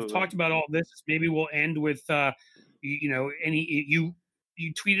 absolutely. We've talked about all this. Maybe we'll end with,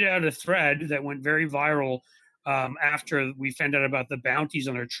 you tweeted out a thread that went very viral after we found out about the bounties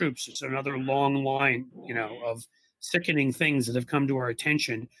on our troops. It's another long line, of sickening things that have come to our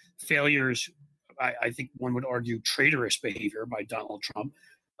attention. Failures, I think one would argue, traitorous behavior by Donald Trump.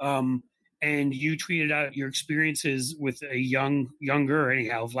 And you tweeted out your experiences with a younger,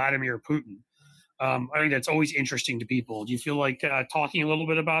 Vladimir Putin. I think that's always interesting to people. Do you feel like talking a little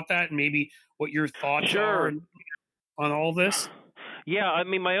bit about that and maybe what your thoughts are on all this? Yeah, I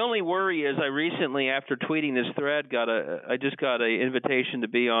mean, my only worry is I recently, after tweeting this thread, I just got an invitation to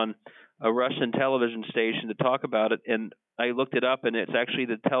be on a Russian television station to talk about it, and I looked it up, and it's actually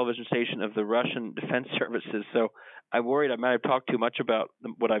the television station of the Russian Defense Services. So I'm worried I might have talked too much about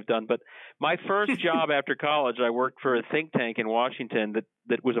what I've done. But my first job after college, I worked for a think tank in Washington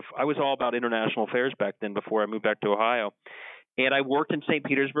I was all about international affairs back then before I moved back to Ohio. And I worked in St.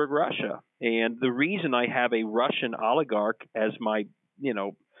 Petersburg, Russia. And the reason I have a Russian oligarch as my,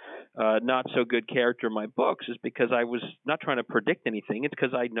 not so good character in my books is because I was not trying to predict anything. It's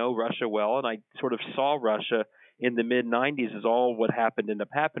because I know Russia well, and I sort of saw Russia in the mid-'90s as all what happened ended up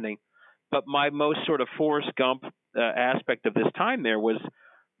happening. But my most sort of Forrest Gump aspect of this time there was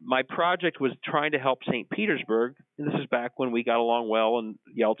my project was trying to help St. Petersburg. And this is back when we got along well, and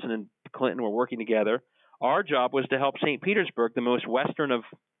Yeltsin and Clinton were working together. Our job was to help St. Petersburg, the most western of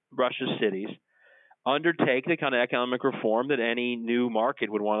Russia's cities, undertake the kind of economic reform that any new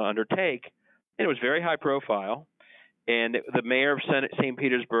market would want to undertake. And it was very high profile. And the mayor of St.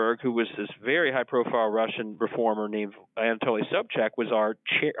 Petersburg, who was this very high profile Russian reformer named Anatoly Sobchak, was our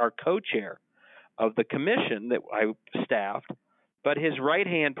co-chair of the commission that I staffed. But his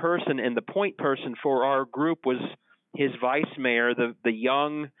right-hand person and the point person for our group was his vice mayor, the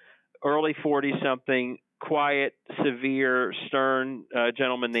young, early 40-something, quiet, severe, stern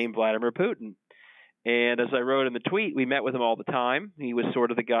gentleman named Vladimir Putin. And as I wrote in the tweet, we met with him all the time. He was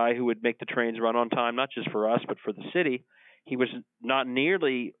sort of the guy who would make the trains run on time, not just for us, but for the city. He was not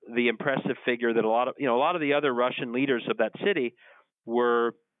nearly the impressive figure that a lot of the other Russian leaders of that city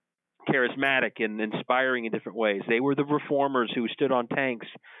were charismatic and inspiring in different ways. They were the reformers who stood on tanks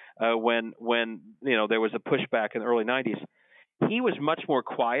when there was a pushback in the early 90s. He was much more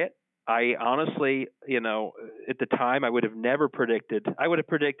quiet. I honestly, at the time, I would have never predicted. I would have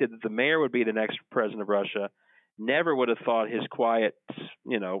predicted that the mayor would be the next president of Russia. Never would have thought his quiet,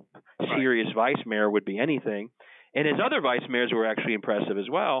 serious vice mayor would be anything. And his other vice mayors were actually impressive as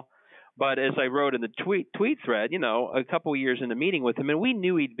well. But as I wrote in the tweet thread, a couple of years into meeting with him, and we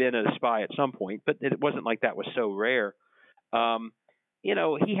knew he'd been a spy at some point, but it wasn't like that was so rare.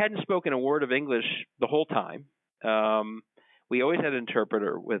 He hadn't spoken a word of English the whole time. We always had an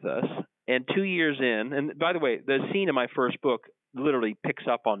interpreter with us. And 2 years in, and by the way, the scene in my first book literally picks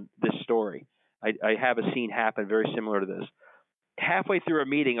up on this story. I have a scene happen very similar to this. Halfway through a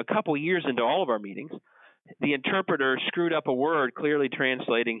meeting, a couple years into all of our meetings, the interpreter screwed up a word, clearly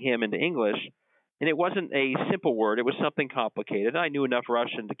translating him into English. And it wasn't a simple word. It was something complicated. I knew enough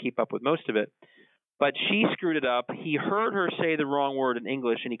Russian to keep up with most of it. But she screwed it up. He heard her say the wrong word in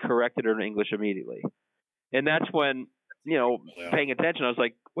English, and he corrected her in English immediately. And that's when, paying attention, I was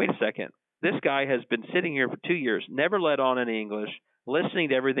like, wait a second. This guy has been sitting here for 2 years, never let on any English, listening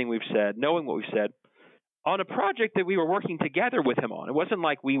to everything we've said, knowing what we've said, on a project that we were working together with him on. It wasn't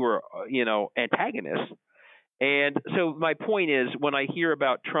like we were, antagonists. And so my point is, when I hear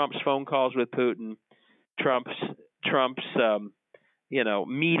about Trump's phone calls with Putin, Trump's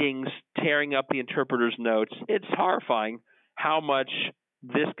meetings, tearing up the interpreter's notes, it's horrifying how much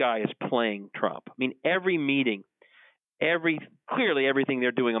this guy is playing Trump. I mean, every meeting, clearly everything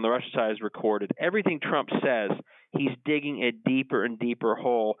they're doing on the Russian side is recorded. Everything Trump says, he's digging a deeper and deeper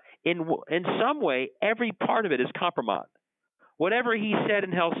hole. In some way, every part of it is compromise. Whatever he said in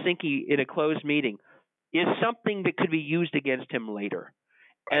Helsinki in a closed meeting is something that could be used against him later.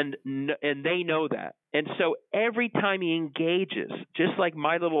 And they know that. And so every time he engages, just like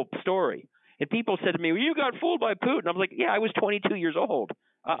my little story, and people said to me, well, you got fooled by Putin. I was like, yeah, I was 22 years old.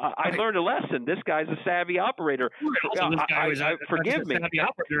 I learned a lesson. This guy's a savvy operator. Forgive me. Savvy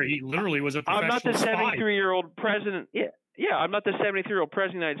operator. He literally was a professional I'm not the spy. 73-year-old president. Yeah, I'm not the 73-year-old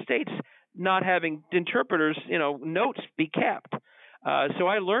president of the United States not having interpreters, notes be kept. So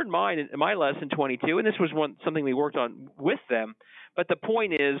I learned my lesson 22, and this was something we worked on with them. But the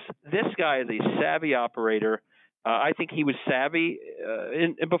point is, this guy is a savvy operator. I think he was savvy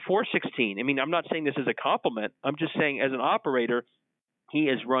before 16. I mean, I'm not saying this as a compliment. I'm just saying as an operator, he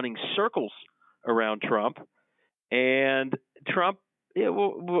is running circles around Trump, and Trump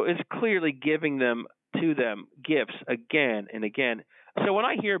is clearly giving them gifts again and again. So when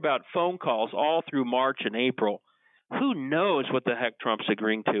I hear about phone calls all through March and April, who knows what the heck Trump's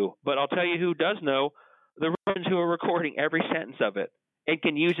agreeing to? But I'll tell you who does know, the Russians who are recording every sentence of it and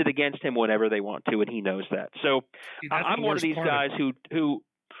can use it against him whenever they want to, and he knows that. So I'm one of these guys who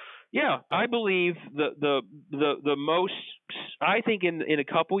I believe the most, I think in a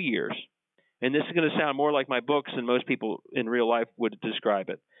couple years, and this is going to sound more like my books than most people in real life would describe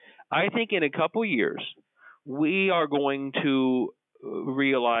it. I think in a couple years, we are going to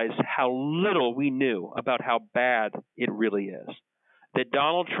realize how little we knew about how bad it really is. That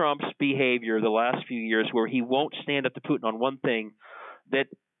Donald Trump's behavior the last few years, where he won't stand up to Putin on one thing, that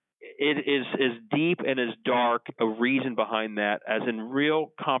it is as deep and as dark a reason behind that as in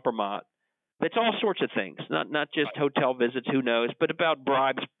real compromise. It's all sorts of things, not just hotel visits, who knows, but about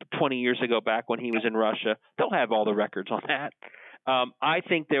bribes 20 years ago back when he was in Russia. They'll have all the records on that. I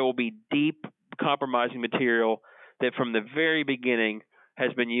think there will be deep compromising material that from the very beginning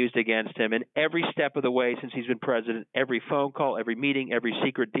has been used against him. And every step of the way since he's been president, every phone call, every meeting, every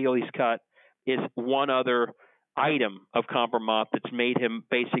secret deal he's cut is one other item of compromise that's made him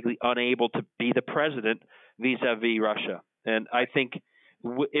basically unable to be the president vis-a-vis Russia. And I think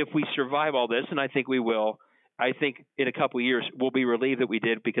if we survive all this, and I think we will, I think in a couple of years we'll be relieved that we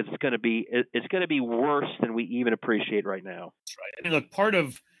did, because it's going to be worse than we even appreciate right now. That's right. I mean, look, part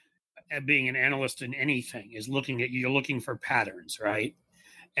of being an analyst in anything is you're looking for patterns, right?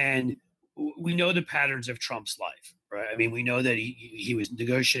 And we know the patterns of Trump's life, right? I mean, we know that he was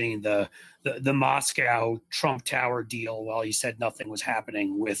negotiating the Moscow Trump Tower deal while he said nothing was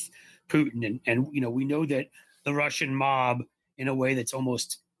happening with Putin, and we know that the Russian mob, in a way that's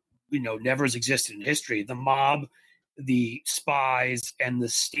almost never has existed in history, the mob, the spies, and the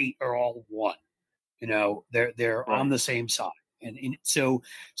state are all one. They're right on the same side. And so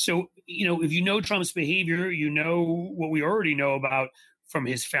if you know Trump's behavior, what we already know about, from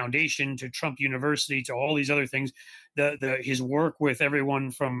his foundation to Trump University to all these other things, his work with everyone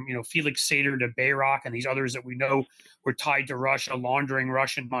from Felix Sater to Bayrock and these others that we know were tied to Russia, laundering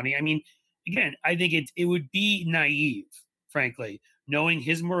Russian money. I mean, again, I think it would be naive, frankly, knowing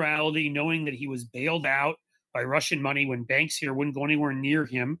his morality, knowing that he was bailed out by Russian money when banks here wouldn't go anywhere near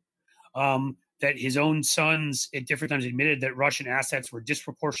him. That his own sons at different times admitted that Russian assets were a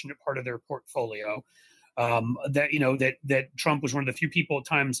disproportionate part of their portfolio. That Trump was one of the few people at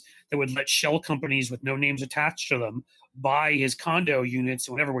times that would let shell companies with no names attached to them buy his condo units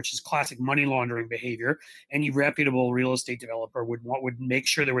or whatever, which is classic money laundering behavior. Any reputable real estate developer would make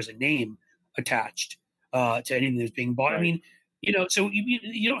sure there was a name attached to anything that's being bought. Right. I mean, so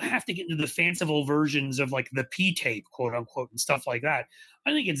you don't have to get into the fanciful versions of like the P tape, quote unquote, and stuff like that.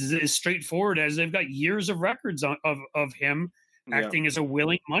 I think it's as straightforward as they've got years of records of him acting as a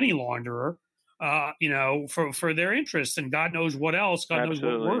willing money launderer, for their interests, and God knows what else, God knows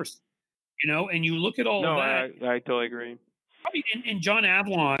what worse, and you look at all of that. I totally agree. And John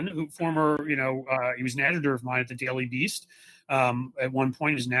Avlon, who he was an editor of mine at the Daily Beast, at one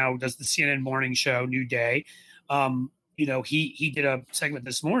point does the CNN morning show, New Day. He did a segment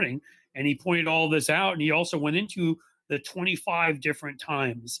this morning, and he pointed all this out, and he also went into the 25 different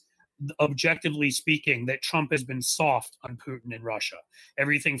times, objectively speaking, that Trump has been soft on Putin and Russia.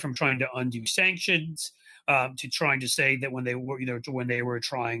 Everything from trying to undo sanctions to trying to say that when they were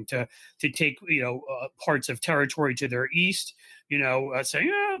trying to take parts of territory to their east,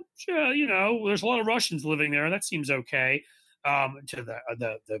 saying there's a lot of Russians living there, that seems okay. To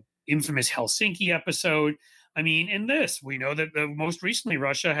the infamous Helsinki episode. I mean, in this, we know that most recently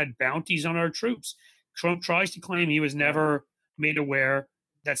Russia had bounties on our troops. Trump tries to claim he was never made aware.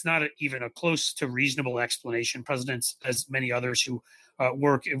 That's not even a close to reasonable explanation. Presidents, as many others who have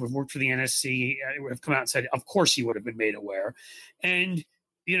worked for the NSC, have come out and said, of course he would have been made aware. And,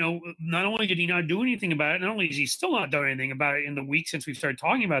 not only did he not do anything about it, not only is he still not done anything about it in the week since we started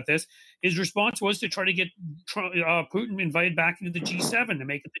talking about this, his response was to try to get Putin invited back into the G7 to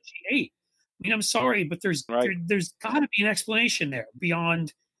make it the G8. I mean, I'm sorry, but there's got to be an explanation there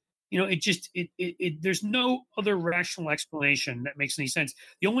beyond, there's no other rational explanation that makes any sense.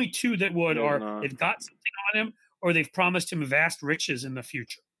 The only two that would are they've got something on him, or they've promised him vast riches in the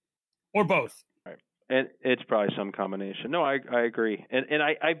future, or both. Right. And it's probably some combination. No, I agree. And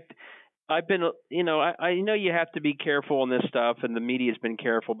I've been, I know you have to be careful on this stuff, and the media's been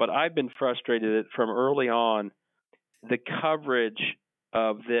careful, but I've been frustrated from early on, the coverage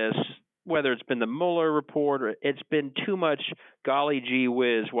of this, whether it's been the Mueller report or it's been too much golly gee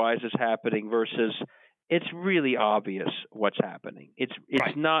whiz, why is this happening, versus it's really obvious what's happening. It's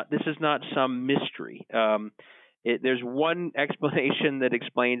right. This is not some mystery. There's one explanation that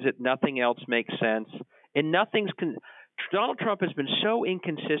explains it. Nothing else makes sense. And Donald Trump has been so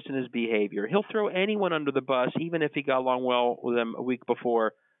inconsistent in his behavior. He'll throw anyone under the bus, even if he got along well with them a week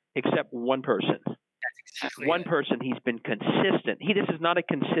before, except one person. Exactly one person, he's been consistent. This is not a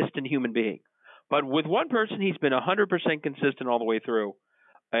consistent human being. But with one person, he's been 100% consistent all the way through.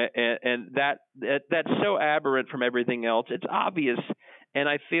 And that's so aberrant from everything else. It's obvious. And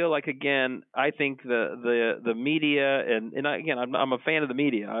I feel like, again, I think the media I'm a fan of the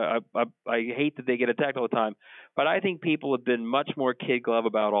media. I hate that they get attacked all the time, but I think people have been much more kid glove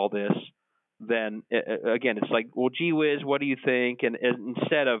about all this than again. It's like, well, gee whiz, what do you think? And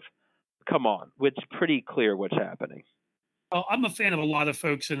instead of, come on, it's pretty clear what's happening. Well, I'm a fan of a lot of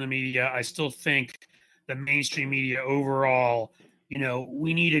folks in the media. I still think the mainstream media overall,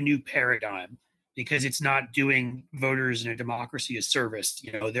 we need a new paradigm because it's not doing voters in a democracy a service.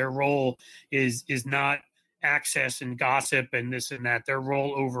 Their role is not access and gossip and this and that. Their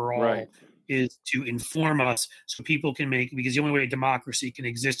role overall is to inform us so people can because the only way a democracy can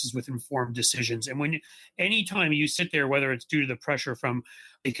exist is with informed decisions. And anytime you sit there, whether it's due to the pressure from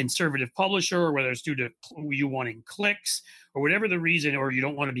a conservative publisher or whether it's due to you wanting clicks or whatever the reason, or you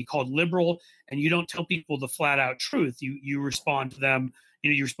don't want to be called liberal and you don't tell people the flat out truth, you respond to them,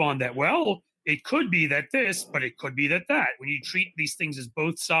 you respond that, well, it could be that this, but it could be that. When you treat these things as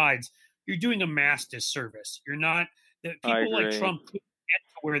both sides, you're doing a mass disservice. You're not, that people like Trump couldn't get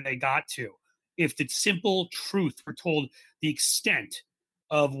to where they got to if the simple truth were told the extent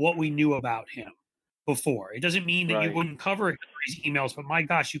of what we knew about him before. It doesn't mean that you wouldn't cover Hillary's emails, but my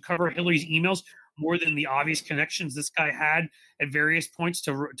gosh, you cover Hillary's emails more than the obvious connections this guy had at various points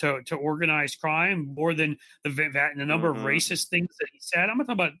to organized crime, more than the number of racist things that he said. I'm not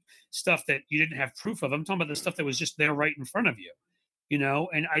talking about stuff that you didn't have proof of. I'm talking about the stuff that was just there right in front of you,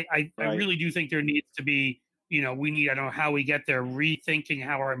 and I really do think there needs to be, I don't know how we get there, rethinking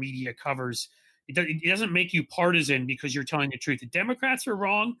how our media covers. It doesn't make you partisan because you're telling the truth. The Democrats are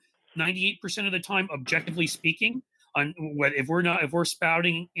wrong 98% of the time, objectively speaking, on if we're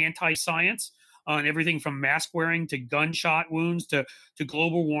spouting anti-science on everything from mask wearing to gunshot wounds to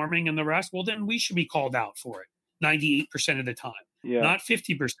global warming and the rest, well, then we should be called out for it 98% of the time, not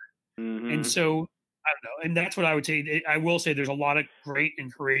 50%. And so I don't know. And that's what I would say. I will say there's a lot of great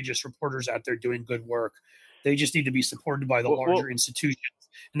and courageous reporters out there doing good work. They just need to be supported by the larger institutions.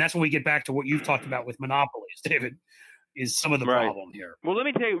 And that's when we get back to what you've talked about with monopolies, David, is some of the problem here. Well, let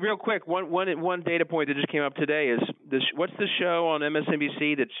me tell you real quick, one data point that just came up today is this. What's the show on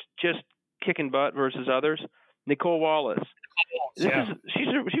MSNBC that's just kicking butt versus others? Nicole Wallace. She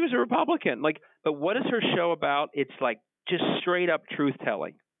was a Republican. But what is her show about? It's like just straight up truth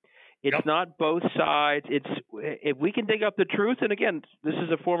telling. It's not both sides. It's if we can dig up the truth. And again, this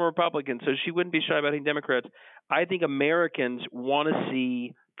is a former Republican, so she wouldn't be shy about hating Democrats. I think Americans want to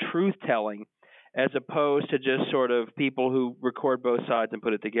see truth telling as opposed to just sort of people who record both sides and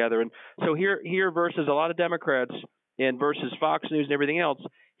put it together. And so here versus a lot of Democrats and versus Fox News and everything else,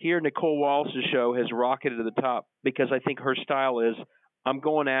 here Nicole Wallace's show has rocketed to the top because I think her style is I'm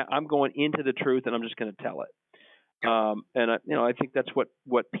going into the truth and I'm just going to tell it. And I think that's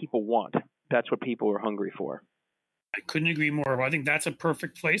what people want. That's what people are hungry for. I couldn't agree more. I think that's a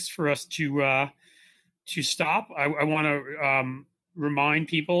perfect place for us to stop. I want to remind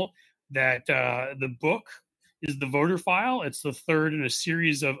people that the book is The Voter File. It's the third in a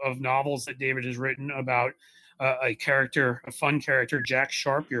series of novels that David has written about a fun character, Jack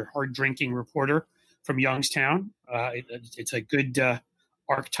Sharp, your hard-drinking reporter from Youngstown. It's a good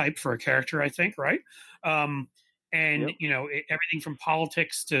archetype for a character, I think, right? Everything from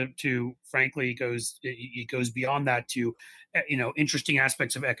politics to frankly it goes beyond that to interesting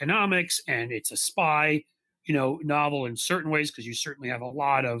aspects of economics, and it's a spy novel in certain ways because you certainly have a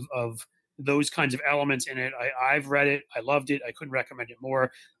lot of those kinds of elements in it. I've read it. I loved it. I couldn't recommend it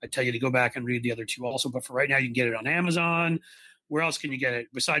more. I tell you to go back and read the other two also, but for right now you can get it on Amazon. Where else can you get it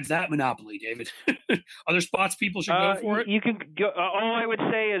besides that Monopoly, David? Other spots people should go for it? You can go. All I would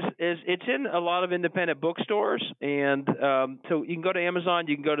say is it's in a lot of independent bookstores, and so you can go to Amazon.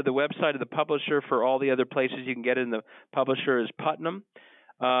 You can go to the website of the publisher for all the other places you can get it. And the publisher is Putnam.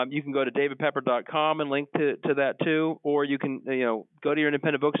 You can go to davidpepper.com and link to that too, or you can go to your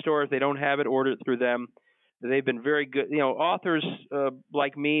independent bookstore. If they don't have it, order it through them. They've been very good. Authors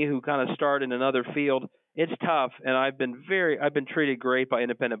like me who kind of start in another field. It's tough, and I've been treated great by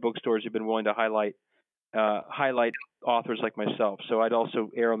independent bookstores who've been willing to highlight authors like myself. So I'd also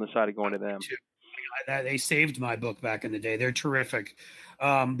err on the side of going to them. They saved my book back in the day. They're terrific.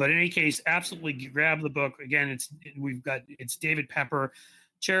 But in any case, absolutely grab the book. Again, it's David Pepper,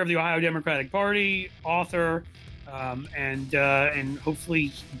 chair of the Ohio Democratic Party, author, and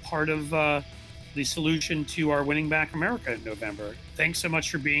hopefully part of the solution to our Winning Back America in November. Thanks so much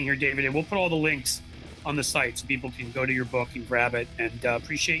for being here, David. And we'll put all the links on the site so people can go to your book and grab it, and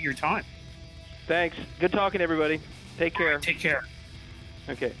appreciate your time. Thanks. Good talking, everybody. Take care. Take care.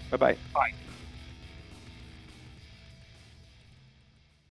 Okay. Bye-bye. Bye.